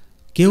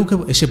 কেউ কেউ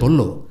এসে বলল,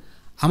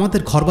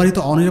 আমাদের ঘরবাড়ি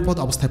তো অনিরাপদ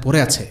অবস্থায়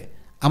পড়ে আছে,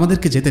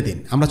 আমাদেরকে যেতে দিন,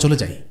 আমরা চলে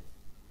যাই।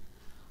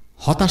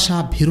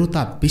 হতাশা,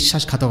 ভীরুতা,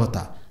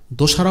 বিশ্বাসঘাতকতা,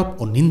 দোষারোপ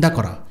ও নিন্দা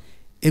করা,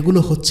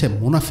 এগুলো হচ্ছে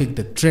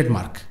মুনাফিকদের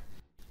ট্রেডমার্ক।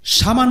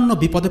 সামান্য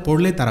বিপদে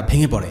পড়লে তারা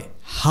ভেঙে পড়ে,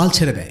 হাল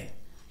ছেড়ে দেয়,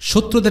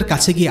 শত্রুদের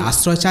কাছে গিয়ে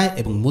আশ্রয় চায়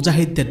এবং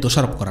মুজাহিদদের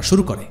দোষারোপ করা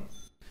শুরু করে।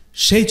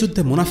 সেই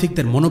যুদ্ধে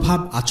মুনাফিকদের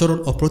মনোভাব, আচরণ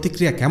ও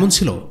প্রতিক্রিয়া কেমন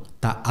ছিল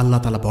তা আল্লাহ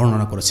তাআলা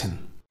বর্ণনা করেছেন।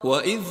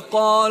 وَإِذْ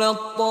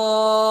قَالَتْ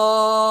طَائِفَةٌ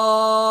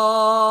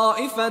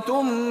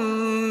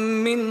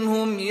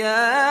مِّنْهُمْ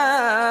يَا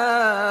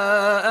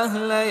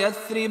أَهْلَ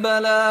يَثْرِبَ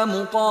لَا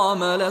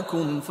مُقَامَ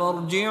لَكُمْ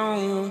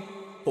فَارْجِعُوا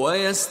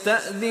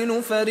وَيَسْتَأْذِنُ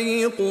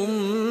فَرِيقٌ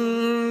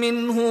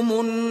مِّنْهُمُ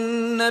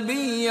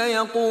النَّبِيَّ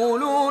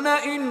يَقُولُونَ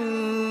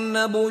إِنَّ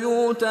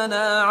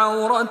بُيُوتَنَا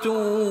عَوْرَةٌ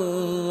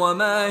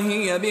وَمَا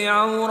هِيَ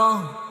بِعَوْرَةٍ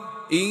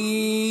إِن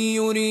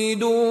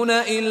يُرِيدُونَ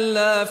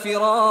إِلَّا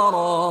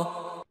فِرَارًا।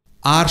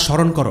 আর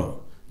স্মরণ করো,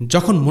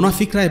 যখন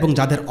মুনাফিকরা এবং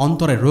যাদের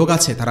অন্তরে রোগ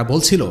আছে তারা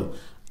বলছিল,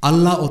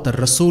 আল্লাহ ও তার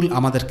রসুল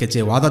আমাদেরকে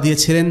যে ওয়াদা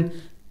দিয়েছিলেন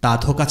তা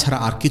ধোঁকা ছাড়া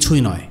আর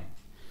কিছুই নয়।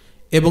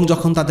 এবং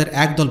যখন তাদের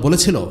একদল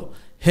বলেছিল,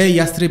 হে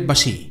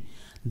ইয়াসরিববাসী,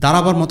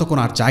 দাঁড়াবার মতো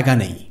কোনো আর জায়গা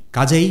নেই,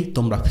 কাজেই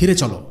তোমরা ফিরে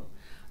চলো,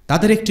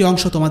 তাদের একটি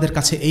অংশ তোমাদের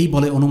কাছে এই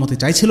বলে অনুমতি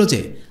চাইছিল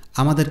যে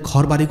আমাদের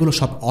ঘরবাড়িগুলো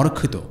সব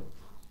অরক্ষিত,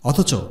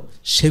 অথচ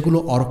সেগুলো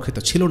অরক্ষিত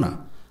ছিল না,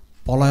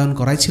 পলায়ন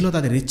করাই ছিল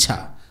তাদের ইচ্ছা।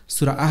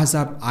 সূরা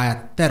আহজাব আয়াত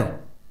 13।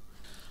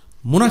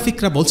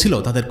 মুনাফিকরা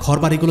বলছিল তাদের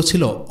ঘরবাড়িগুলো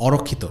ছিল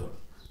অরক্ষিত,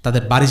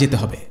 তাদের বাড়ি যেতে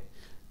হবে,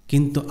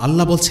 কিন্তু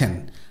আল্লাহ বলছেন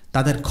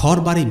তাদের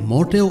ঘরবাড়ি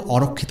মোটেও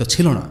অরক্ষিত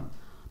ছিল না,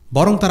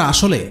 বরং তারা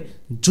আসলে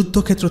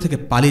যুদ্ধক্ষেত্র থেকে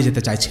পালিয়ে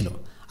যেতে চাইছিল,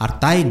 আর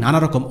তাই নানা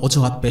রকম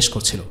অজুহাত পেশ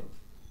করছিল।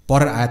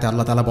 পরের আয়াতে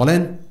আল্লাহ তাআলা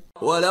বলেন,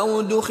 وَلَوْ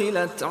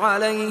دُخِلَتْ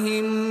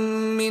عَلَيْهِمْ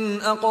مِنْ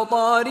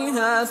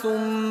أَقْطَارِهَا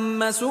ثُمَّ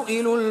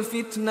سُئِلُوا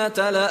الْفِتْنَةَ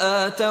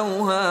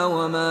لَآتَوْهَا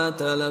وَمَا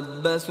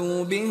تَلَبَّثُوا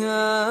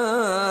بِهَا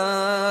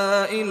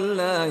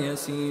إِلَّا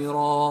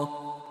يَسِيرًا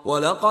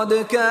وَلَقَدْ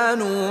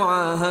كَانُوا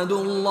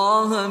عَاهَدُوا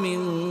اللَّهَ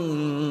مِنْ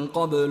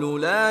قَبْلُ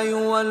لَا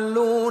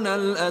يُوَلُّونَ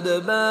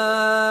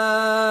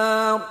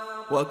الْأَدْبَارَ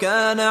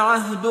وَكَانَ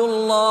عَهْدُ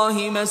اللَّهِ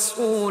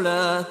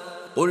مَسْئُولًا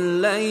قُلْ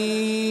لَنْ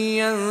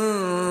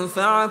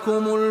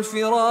يَنْفَعَكُمُ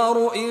الْفِرَارُ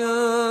إِنْ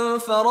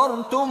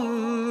فَرَرْتُمْ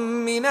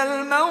مِنَ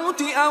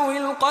الْمَوْتِ أَوِ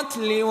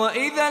الْقَتْلِ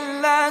وَإِذًا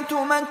لَا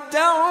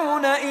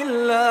تُمَتَّعُونَ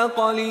إِلَّا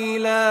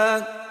قَلِيلًا।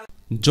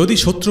 যদি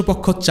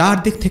শত্রুপক্ষ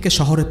চারদিক থেকে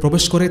শহরে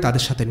প্রবেশ করে তাদের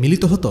সাথে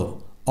মিলিত হতো,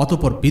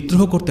 অতঃপর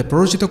বিদ্রোহ করতে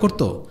প্ররোচিত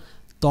করত,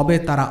 তবে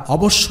তারা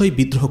অবশ্যই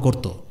বিদ্রোহ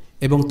করত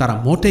এবং তারা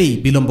মোটেই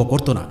বিলম্ব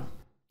করত না।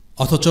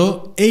 অথচ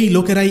এই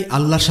লোকেরাই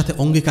আল্লাহর সাথে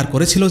অঙ্গীকার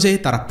করেছিল যে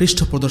তারা পৃষ্ঠ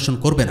প্রদর্শন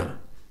করবে না।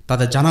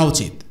 তাদের জানা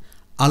উচিত,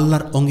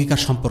 আল্লাহর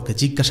অঙ্গীকার সম্পর্কে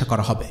জিজ্ঞাসা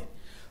করা হবে।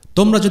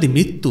 তোমরা যদি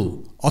মৃত্যু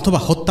অথবা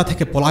হত্যা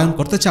থেকে পলায়ন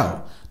করতে চাও,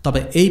 তবে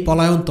এই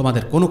পলায়ন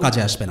তোমাদের কোনো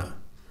কাজে আসবে না,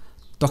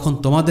 তখন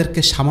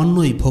তোমাদেরকে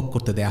সামান্যই ভোগ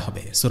করতে দেয়া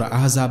হবে। সূরা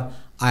আহজাব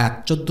আয়াত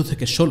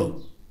 14-16।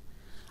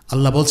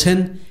 আল্লাহ বলছেন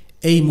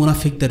এই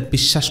মুনাফিকদের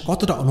বিশ্বাস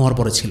কতটা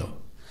অনড়বড়ে ছিল।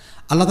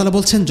 আল্লাহ তাআলা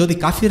বলছেন, যদি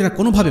কাফিররা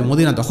কোনোভাবে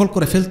মদিনা দখল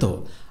করে ফেলতো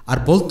আর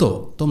বলতো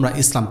তোমরা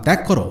ইসলাম ত্যাগ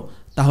করো,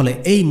 তাহলে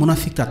এই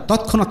মুনাফিকরা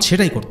তৎক্ষণাৎ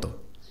সেটাই করত।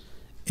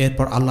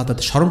 এরপর আল্লাহ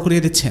তাদের স্মরণ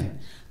করিয়ে দিচ্ছেন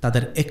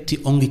তাদের একটি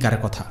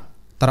অঙ্গীকারের কথা।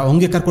 তারা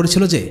অঙ্গীকার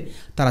করেছিল যে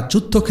তারা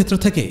যুদ্ধক্ষেত্র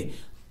থেকে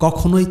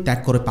কখনোই ত্যাগ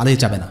করে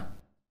পালিয়ে যাবে না,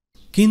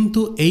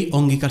 কিন্তু এই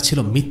অঙ্গীকার ছিল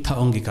মিথ্যা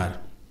অঙ্গীকার।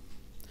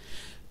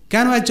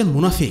 কেন একজন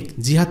মুনাফিক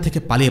জিহাদ থেকে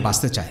পালিয়ে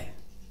বাঁচতে চায়?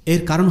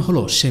 এর কারণ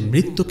হলো সে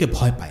মৃত্যুকে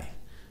ভয় পায়।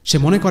 সে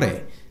মনে করে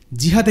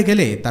জিহাদে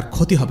গেলে তার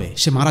ক্ষতি হবে,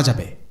 সে মারা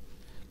যাবে।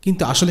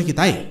 কিন্তু আসলে কি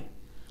তাই?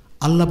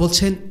 আল্লাহ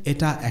বলছেন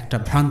এটা একটা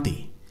ভ্রান্তি।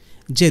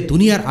 যে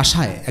দুনিয়ার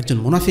আশায় একজন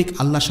মুনাফিক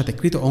আল্লাহর সাথে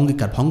কৃত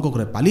অঙ্গীকার ভঙ্গ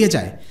করে পালিয়ে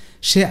যায়,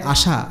 সে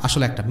আশা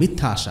আসলে একটা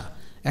মিথ্যা আশা,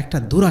 একটা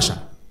দুরাশা।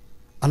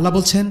 আল্লাহ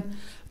বলছেন,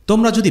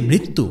 তোমরা যদি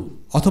মৃত্যু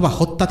অথবা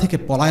হত্যা থেকে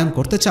পলায়ন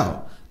করতে চাও,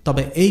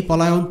 তবে এই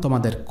পলায়ন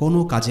তোমাদের কোনো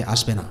কাজে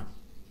আসবে না।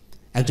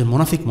 একজন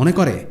মুনাফিক মনে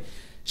করে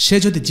সে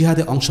যদি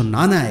জিহাদে অংশ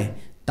না নেয়,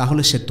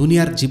 তাহলে সে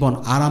দুনিয়ার জীবন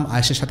আরাম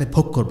আয়েশের সাথে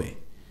ভোগ করবে।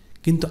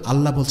 কিন্তু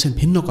আল্লাহ বলছেন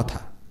ভিন্ন কথা,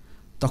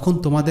 তখন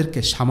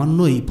তোমাদেরকে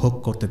সামান্যই ভোগ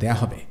করতে দেয়া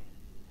হবে।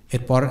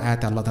 এরপর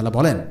আয়াতে আল্লাহ তাআলা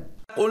বলেন,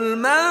 قُلْ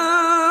مَنْ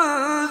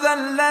ذَا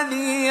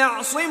الَّذِي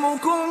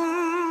يَعْصِمُكُمْ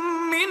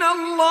مِنَ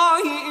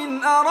اللَّهِ إِنْ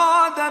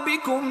أَرَادَ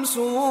بِكُمْ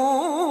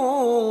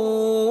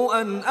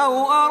سُوءًا أَوْ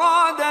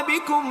أَرَادَ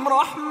بِكُمْ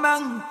رَحْمَةً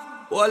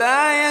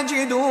وَلَا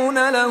يَجِدُونَ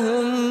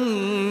لَهُم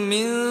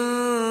مِّن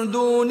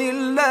دُونِ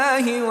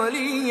اللَّهِ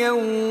وَلِيًّا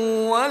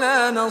وَلَا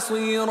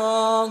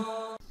نَصِيرًا।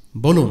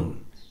 বলুন,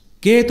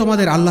 কে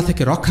তোমাদের আল্লাহ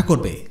থেকে রক্ষা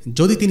করবে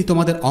যদি তিনি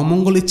তোমাদের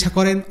অমঙ্গল ইচ্ছা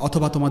করেন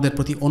অথবা তোমাদের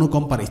প্রতি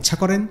অনুকম্পার ইচ্ছা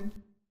করেন?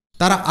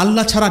 তারা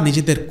আল্লাহ ছাড়া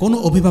নিজেদের কোনো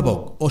অভিভাবক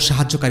ও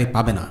সাহায্যকারী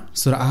পাবে না।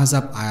 সূরা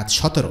আহজাব আয়াত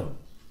 17।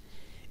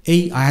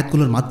 এই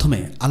আয়াতগুলোর মাধ্যমে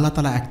আল্লাহ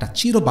তাআলা একটা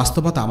চির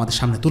বাস্তবতা আমাদের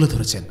সামনে তুলে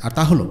ধরেছেন, আর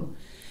তা হল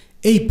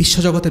এই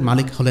বিশ্বজগতের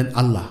মালিক হলেন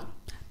আল্লাহ।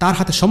 তার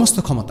হাতে সমস্ত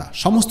ক্ষমতা,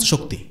 সমস্ত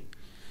শক্তি।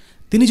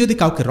 তিনি যদি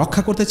কাউকে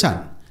রক্ষা করতে চান,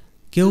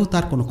 কেউ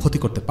তার কোনো ক্ষতি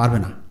করতে পারবে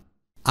না।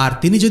 আর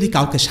তিনি যদি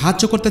কাউকে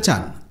সাহায্য করতে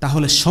চান,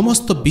 তাহলে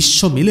সমস্ত বিশ্ব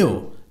মিলেও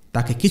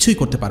তাকে কিছুই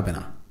করতে পারবে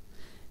না।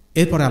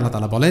 এরপরে আল্লাহ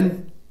তাআলা বলেন,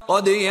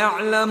 قد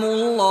يعلم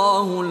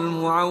الله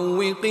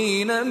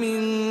المعوقين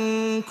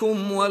منكم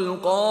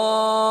والقائلين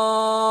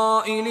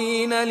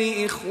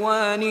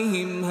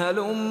لإخوانهم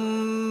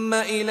هلم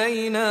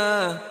إلينا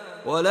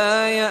ولا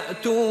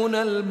يأتون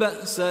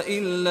البأس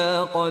إلا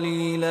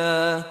قليلا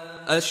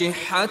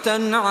أشحة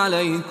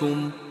عليكم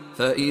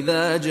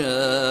فإذا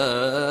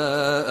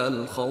جاء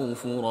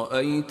الخوف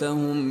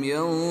رأيتهم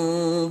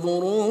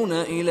ينظرون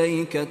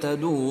إليك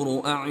تدور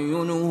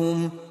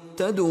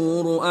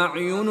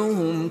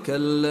أعينهم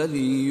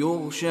كالذي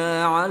يغشى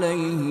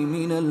عليه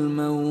من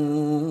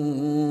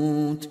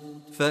الموت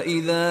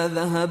فإذا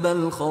ذهب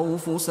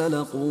الخوف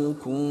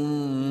سلقوكم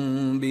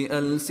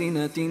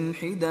بألسنة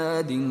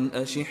حداد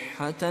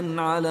أشحة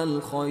على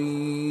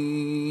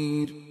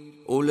الخير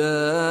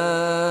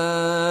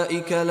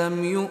أولئك لم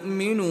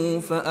يؤمنوا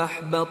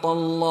فأحبط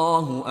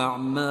الله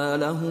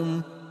أعمالهم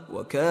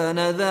وكان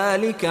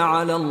ذلك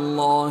على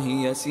الله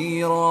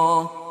يسيرا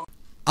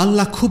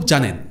আল্লাহ খুব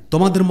জানেন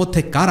তোমাদের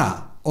মধ্যে কারা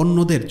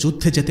অন্যদের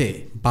যুদ্ধে যেতে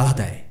বাধা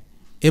দেয়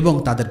এবং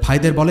তাদের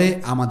ভাইদের বলে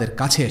আমাদের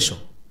কাছে এসো।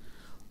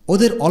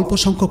 ওদের অল্প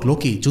সংখ্যক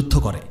লোকই যুদ্ধ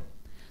করে।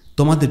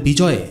 তোমাদের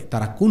বিজয়ে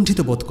তারা কুণ্ঠিত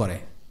বোধ করে।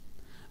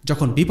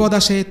 যখন বিপদ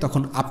আসে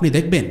তখন আপনি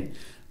দেখবেন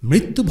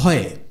মৃত্যু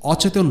ভয়ে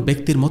অচেতন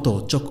ব্যক্তির মতো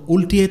চোখ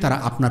উল্টিয়ে তারা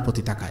আপনার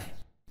প্রতি তাকায়।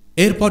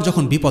 এরপর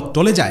যখন বিপদ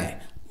টলে যায়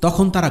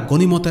তখন তারা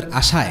গনিমতের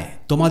আশায়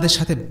তোমাদের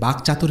সাথে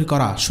বাকচাতুরি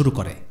করা শুরু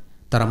করে।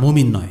 তারা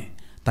মুমিন নয়,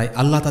 তাই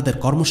আল্লাহ তাদের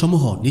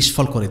কর্মসমূহ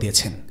নিষ্ফল করে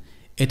দিয়েছেন।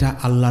 এটা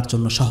আল্লাহর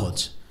জন্য সহজ।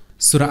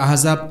 সূরা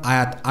আহজাব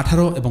আয়াত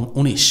 18 এবং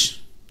 19।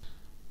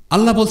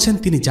 আল্লাহ বলছেন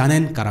তিনি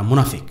জানেন কারা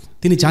মুনাফিক।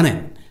 তিনি জানেন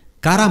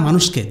কারা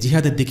মানুষকে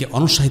জিহাদের দিকে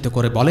অনুৎসাহিত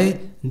করে বলে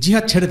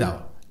জিহাদ ছেড়ে দাও,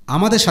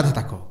 আমাদের সাথে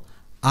থাকো,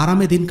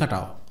 আরামে দিন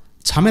কাটাও,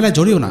 ঝামেলায়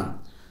জড়িও না।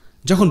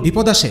 যখন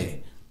বিপদ আসে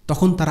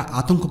তখন তারা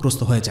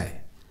আতঙ্কগ্রস্ত হয়ে যায়,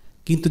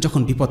 কিন্তু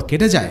যখন বিপদ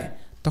কেটে যায়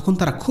তখন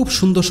তারা খুব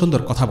সুন্দর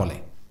সুন্দর কথা বলে।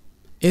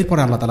 এরপরে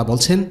আল্লাহ তাআলা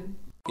বলছেন,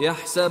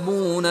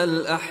 يحسبون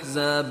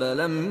الأحزاب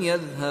لم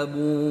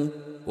يذهبوا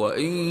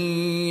وإن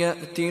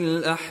يأتي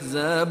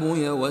الأحزاب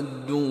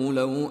يودوا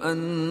لو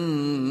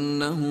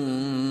أنهم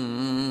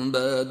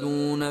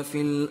بادون في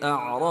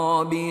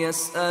الأعراب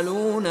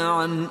يسألون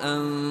عن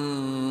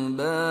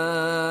أنبائكم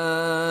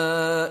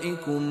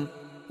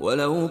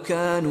ولو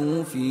كانوا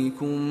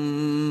فيكم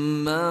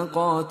ما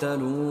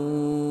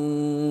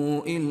قاتلوا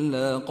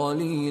إلا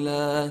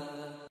قليلا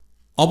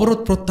অবরোধ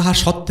প্রত্যাহার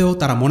সত্ত্বেও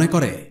তারা মনে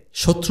করে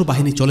শত্রু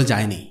বাহিনী চলে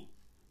যায়নি।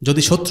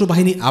 যদি শত্রু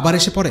বাহিনী আবার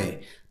এসে পড়ে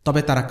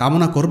তবে তারা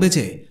কামনা করবে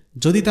যে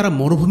যদি তারা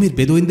মরুভূমির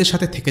বেদুইনদের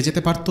সাথে থেকে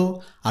যেতে পারত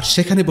আর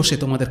সেখানে বসে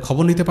তোমাদের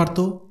খবর নিতে পারত।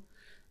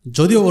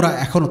 যদিও ওরা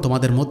এখনও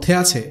তোমাদের মধ্যে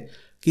আছে,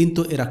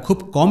 কিন্তু এরা খুব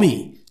কমই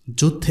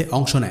যুদ্ধে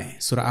অংশ নেয়।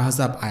 সূরা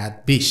আহজাব আয়াত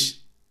 20।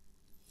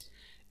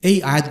 এই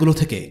আয়াতগুলো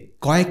থেকে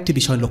কয়েকটি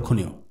বিষয়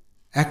লক্ষণীয়।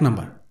 1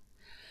 নম্বর,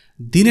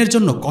 দিনের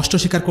জন্য কষ্ট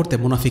স্বীকার করতে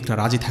মুনাফিকরা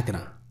রাজি থাকে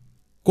না।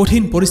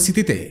 কঠিন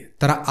পরিস্থিতিতে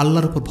তারা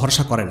আল্লাহর উপর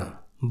ভরসা করে না,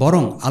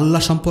 বরং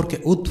আল্লাহ সম্পর্কে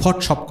উদ্ভট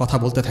সব কথা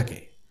বলতে থাকে।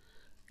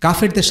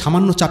 কাফেরদের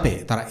সামান্য চাপে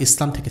তারা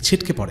ইসলাম থেকে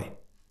ছিটকে পড়ে।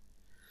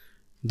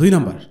 2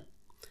 নম্বর,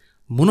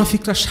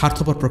 মুনাফিকরা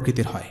স্বার্থপর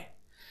প্রকৃতির হয়।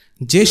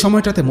 যে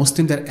সময়টাতে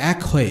মুসলিমদের এক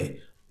হয়ে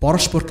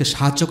পরস্পরকে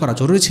সাহায্য করা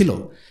জরুরি ছিল,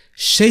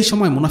 সেই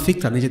সময়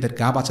মুনাফিকরা নিজেদের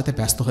গা বাঁচাতে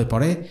ব্যস্ত হয়ে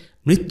পড়ে,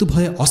 মৃত্যু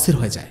ভয়ে অস্থির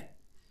হয়ে যায়।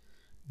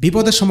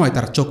 বিপদের সময়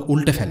তারা চোখ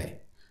উল্টে ফেলে।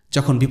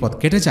 যখন বিপদ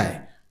কেটে যায়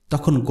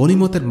তখন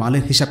গনিমতের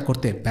মালের হিসাব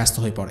করতে ব্যস্ত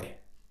হয়ে পড়ে।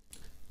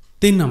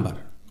 3 নম্বর,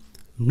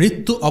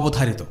 মৃত্যু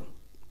অবধারিত,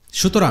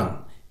 সুতরাং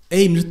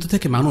এই মৃত্যু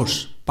থেকে মানুষ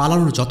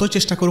পালানোর যত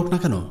চেষ্টা করুক না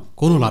কেন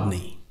কোনো লাভ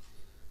নেই।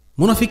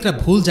 মুনাফিকরা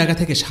ভুল জায়গা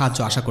থেকে সাহায্য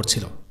আশা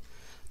করছিল।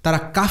 তারা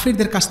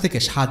কাফিরদের কাছ থেকে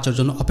সাহায্যের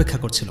জন্য অপেক্ষা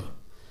করছিল,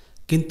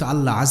 কিন্তু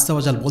আল্লাহ আজ্জা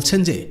ওয়া জাল বলছেন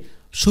যে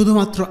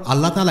শুধুমাত্র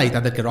আল্লাহ তাআলাই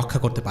তাদেরকে রক্ষা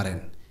করতে পারেন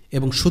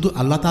এবং শুধু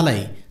আল্লাহ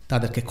তাআলাই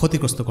তাদেরকে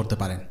ক্ষতিগ্রস্ত করতে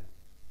পারেন।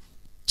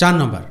 4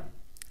 নম্বর,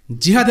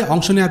 জিহাদে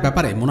অংশ নেওয়ার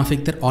ব্যাপারে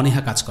মুনাফিকদের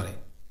অনীহা কাজ করে।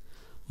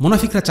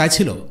 মুনাফিকরা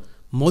চাইছিল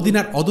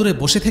মদিনার অদূরে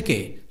বসে থেকে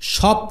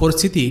সব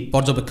পরিস্থিতি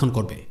পর্যবেক্ষণ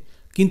করবে,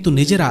 কিন্তু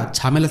নিজেরা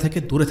ঝামেলা থেকে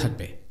দূরে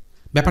থাকবে।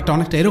 ব্যাপারটা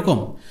অনেকটা এরকম,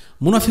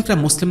 মুনাফিকরা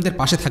মুসলিমদের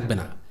পাশে থাকবে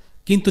না,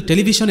 কিন্তু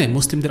টেলিভিশনে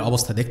মুসলিমদের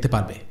অবস্থা দেখতে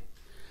পারবে।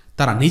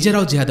 তারা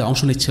নিজেরাও জিহাদে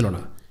অংশ নিচ্ছিল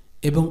না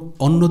এবং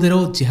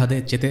অন্যদেরও জিহাদে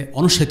যেতে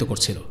অনুৎসাহিত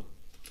করছিল।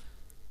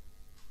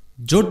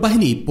 জোট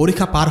বাহিনী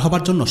পরীক্ষা পার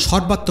হবার জন্য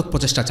সর্বাত্মক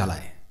প্রচেষ্টা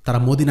চালায়। তারা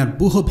মদিনার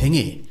ব্যূহ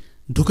ভেঙে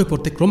ঢুকে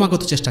পড়তে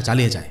ক্রমাগত চেষ্টা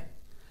চালিয়ে যায়।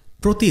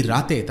 প্রতি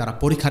রাতে তারা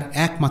পরীক্ষার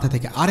এক মাথা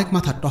থেকে আরেক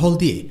মাথা টহল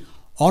দিয়ে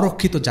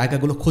অরক্ষিত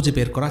জায়গাগুলো খুঁজে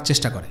বের করার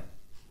চেষ্টা করে।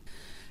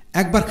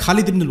 একবার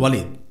খালিদ ইবনুল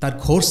ওয়ালিদ তার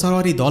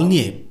ঘোড়সাওয়ারি দল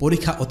নিয়ে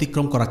পরীক্ষা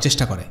অতিক্রম করার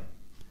চেষ্টা করে,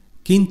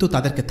 কিন্তু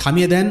তাদেরকে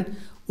থামিয়ে দেন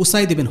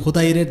উসাইদ ইবনে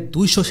হুদাইরের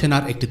 200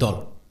 সেনার একটি দল।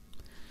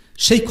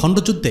 সেই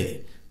খণ্ডযুদ্ধে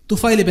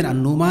তুফাইল ইবনে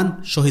আন-নুমান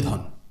শহীদ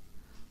হন।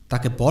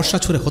 তাকে বর্ষা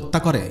ছুঁড়ে হত্যা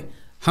করে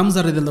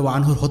হামজা রাদিয়াল্লাহু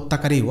আনহুর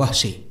হত্যাকারী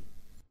ওয়াহশী।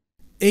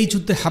 এই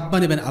যুদ্ধে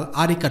হাব্বান ইবনে আল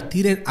আরিকার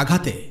তীরের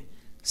আঘাতে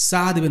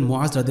সাদ ইবনে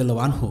মুআজ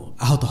রাদিয়াল্লাহু আনহু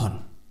আহত হন।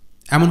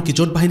 এমনকি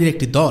জোট বাহিনীর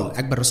একটি দল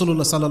একবার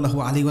রাসূলুল্লাহ সাল্লাল্লাহু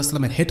আলাইহি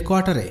ওয়াসাল্লামের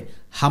হেডকোয়ার্টারে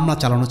হামলা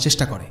চালানোর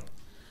চেষ্টা করে।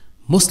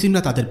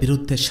 মুসলিমরা তাদের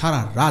বিরুদ্ধে সারা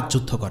রাত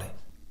যুদ্ধ করে।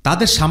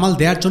 তাদের সামাল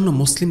দেওয়ার জন্য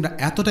মুসলিমরা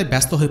এতটাই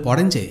ব্যস্ত হয়ে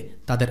পড়েন যে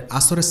তাদের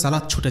আসরের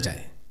সালাত ছুটে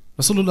যায়।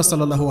 রাসূলুল্লাহ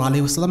সাল্লাল্লাহু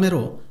আলাইহি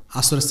ওয়াসাল্লামেরও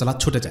আসরের সালাত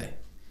ছুটে যায়।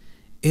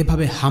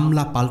 এভাবে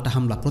হামলা পাল্টা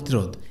হামলা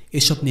প্রতিরোধ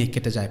এসব নিয়ে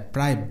কেটে যায়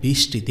প্রায়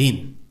 20টি দিন।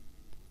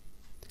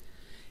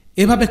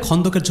 এভাবে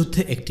খন্দকের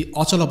যুদ্ধে একটি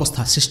অচল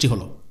অবস্থা সৃষ্টি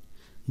হল।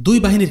 দুই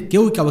বাহিনীর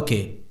কেউ কাউকে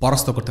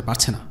পরাস্ত করতে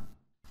পারছে না।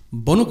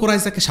 বনু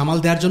কুরাইজাকে সামাল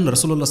দেওয়ার জন্য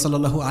রাসূলুল্লাহ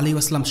সাল্লাল্লাহু আলাইহি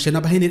ওয়াসাল্লাম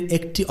সেনাবাহিনীর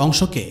একটি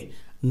অংশকে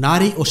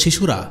নারী ও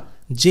শিশুরা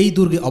যেই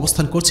দুর্গে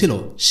অবস্থান করছিল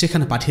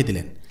সেখানে পাঠিয়ে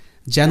দিলেন,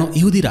 যেন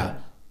ইহুদিরা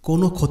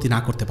কোনো ক্ষতি না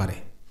করতে পারে।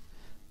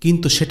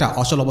 কিন্তু সেটা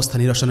অচল অবস্থা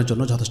নিরসনের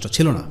জন্য যথেষ্ট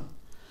ছিল না।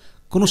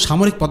 কোনো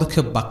সামরিক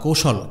পদক্ষেপ বা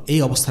কৌশল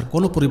এই অবস্থার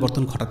কোনো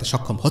পরিবর্তন ঘটাতে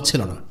সক্ষম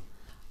হচ্ছিল না।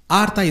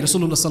 আর তাই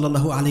রাসূলুল্লাহ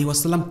সাল্লাল্লাহু আলাইহি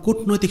ওয়াসাল্লাম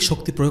কূটনৈতিক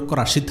শক্তি প্রয়োগ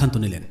করার সিদ্ধান্ত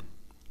নিলেন।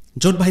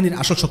 জোট বাহিনীর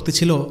আসল শক্তি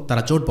ছিল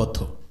তারা জোটবদ্ধ।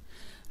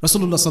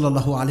 রাসূলুল্লাহ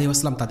সাল্লাল্লাহু আলাইহি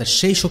ওয়াসাল্লাম তাদের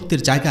সেই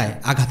শক্তির জায়গায়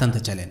আঘাত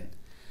আনতে চাইলেন।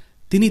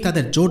 তিনি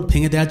তাদের জোট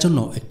ভেঙে দেওয়ার জন্য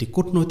একটি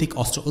কূটনৈতিক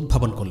অস্ত্র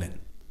উদ্ভাবন করলেন।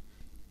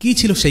 কি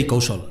ছিল সেই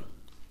কৌশল?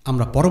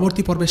 আমরা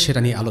পরবর্তী পর্বে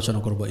সেটা নিয়ে আলোচনা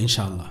করব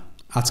ইনশাআল্লাহ।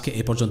 আজকে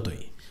এ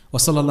পর্যন্তই।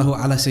 ওয়াসাল্লাল্লাহু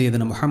আলা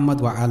সাইয়্যিদিনা মুহাম্মদ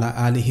ওয়া আলা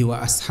আলিহি ওয়া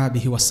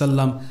আসহাবিহি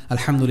ওয়াসাল্লাম।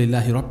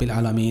 আলহামদুলিল্লাহি রাব্বিল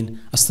আলামিন।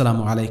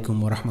 আসসালামু আলাইকুম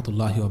ওয়া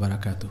রাহমাতুল্লাহি ওয়া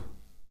বারাকাতুহু।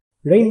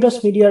 রেইনড্রপস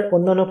মিডিয়ার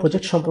অন্যান্য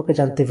প্রজেক্ট সম্পর্কে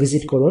জানতে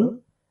ভিজিট করুন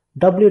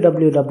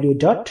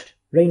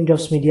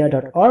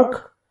www.raindropsmedia.org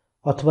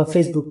অথবা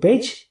ফেসবুক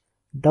পেজ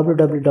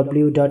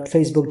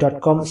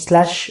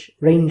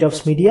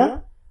www.facebook.com/raindropsmedia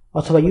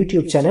অথবা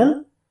ইউটিউব চ্যানেল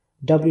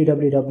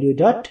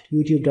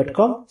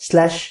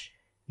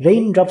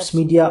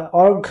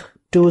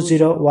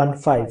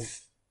www.youtube.com/raindropsmediaorg2015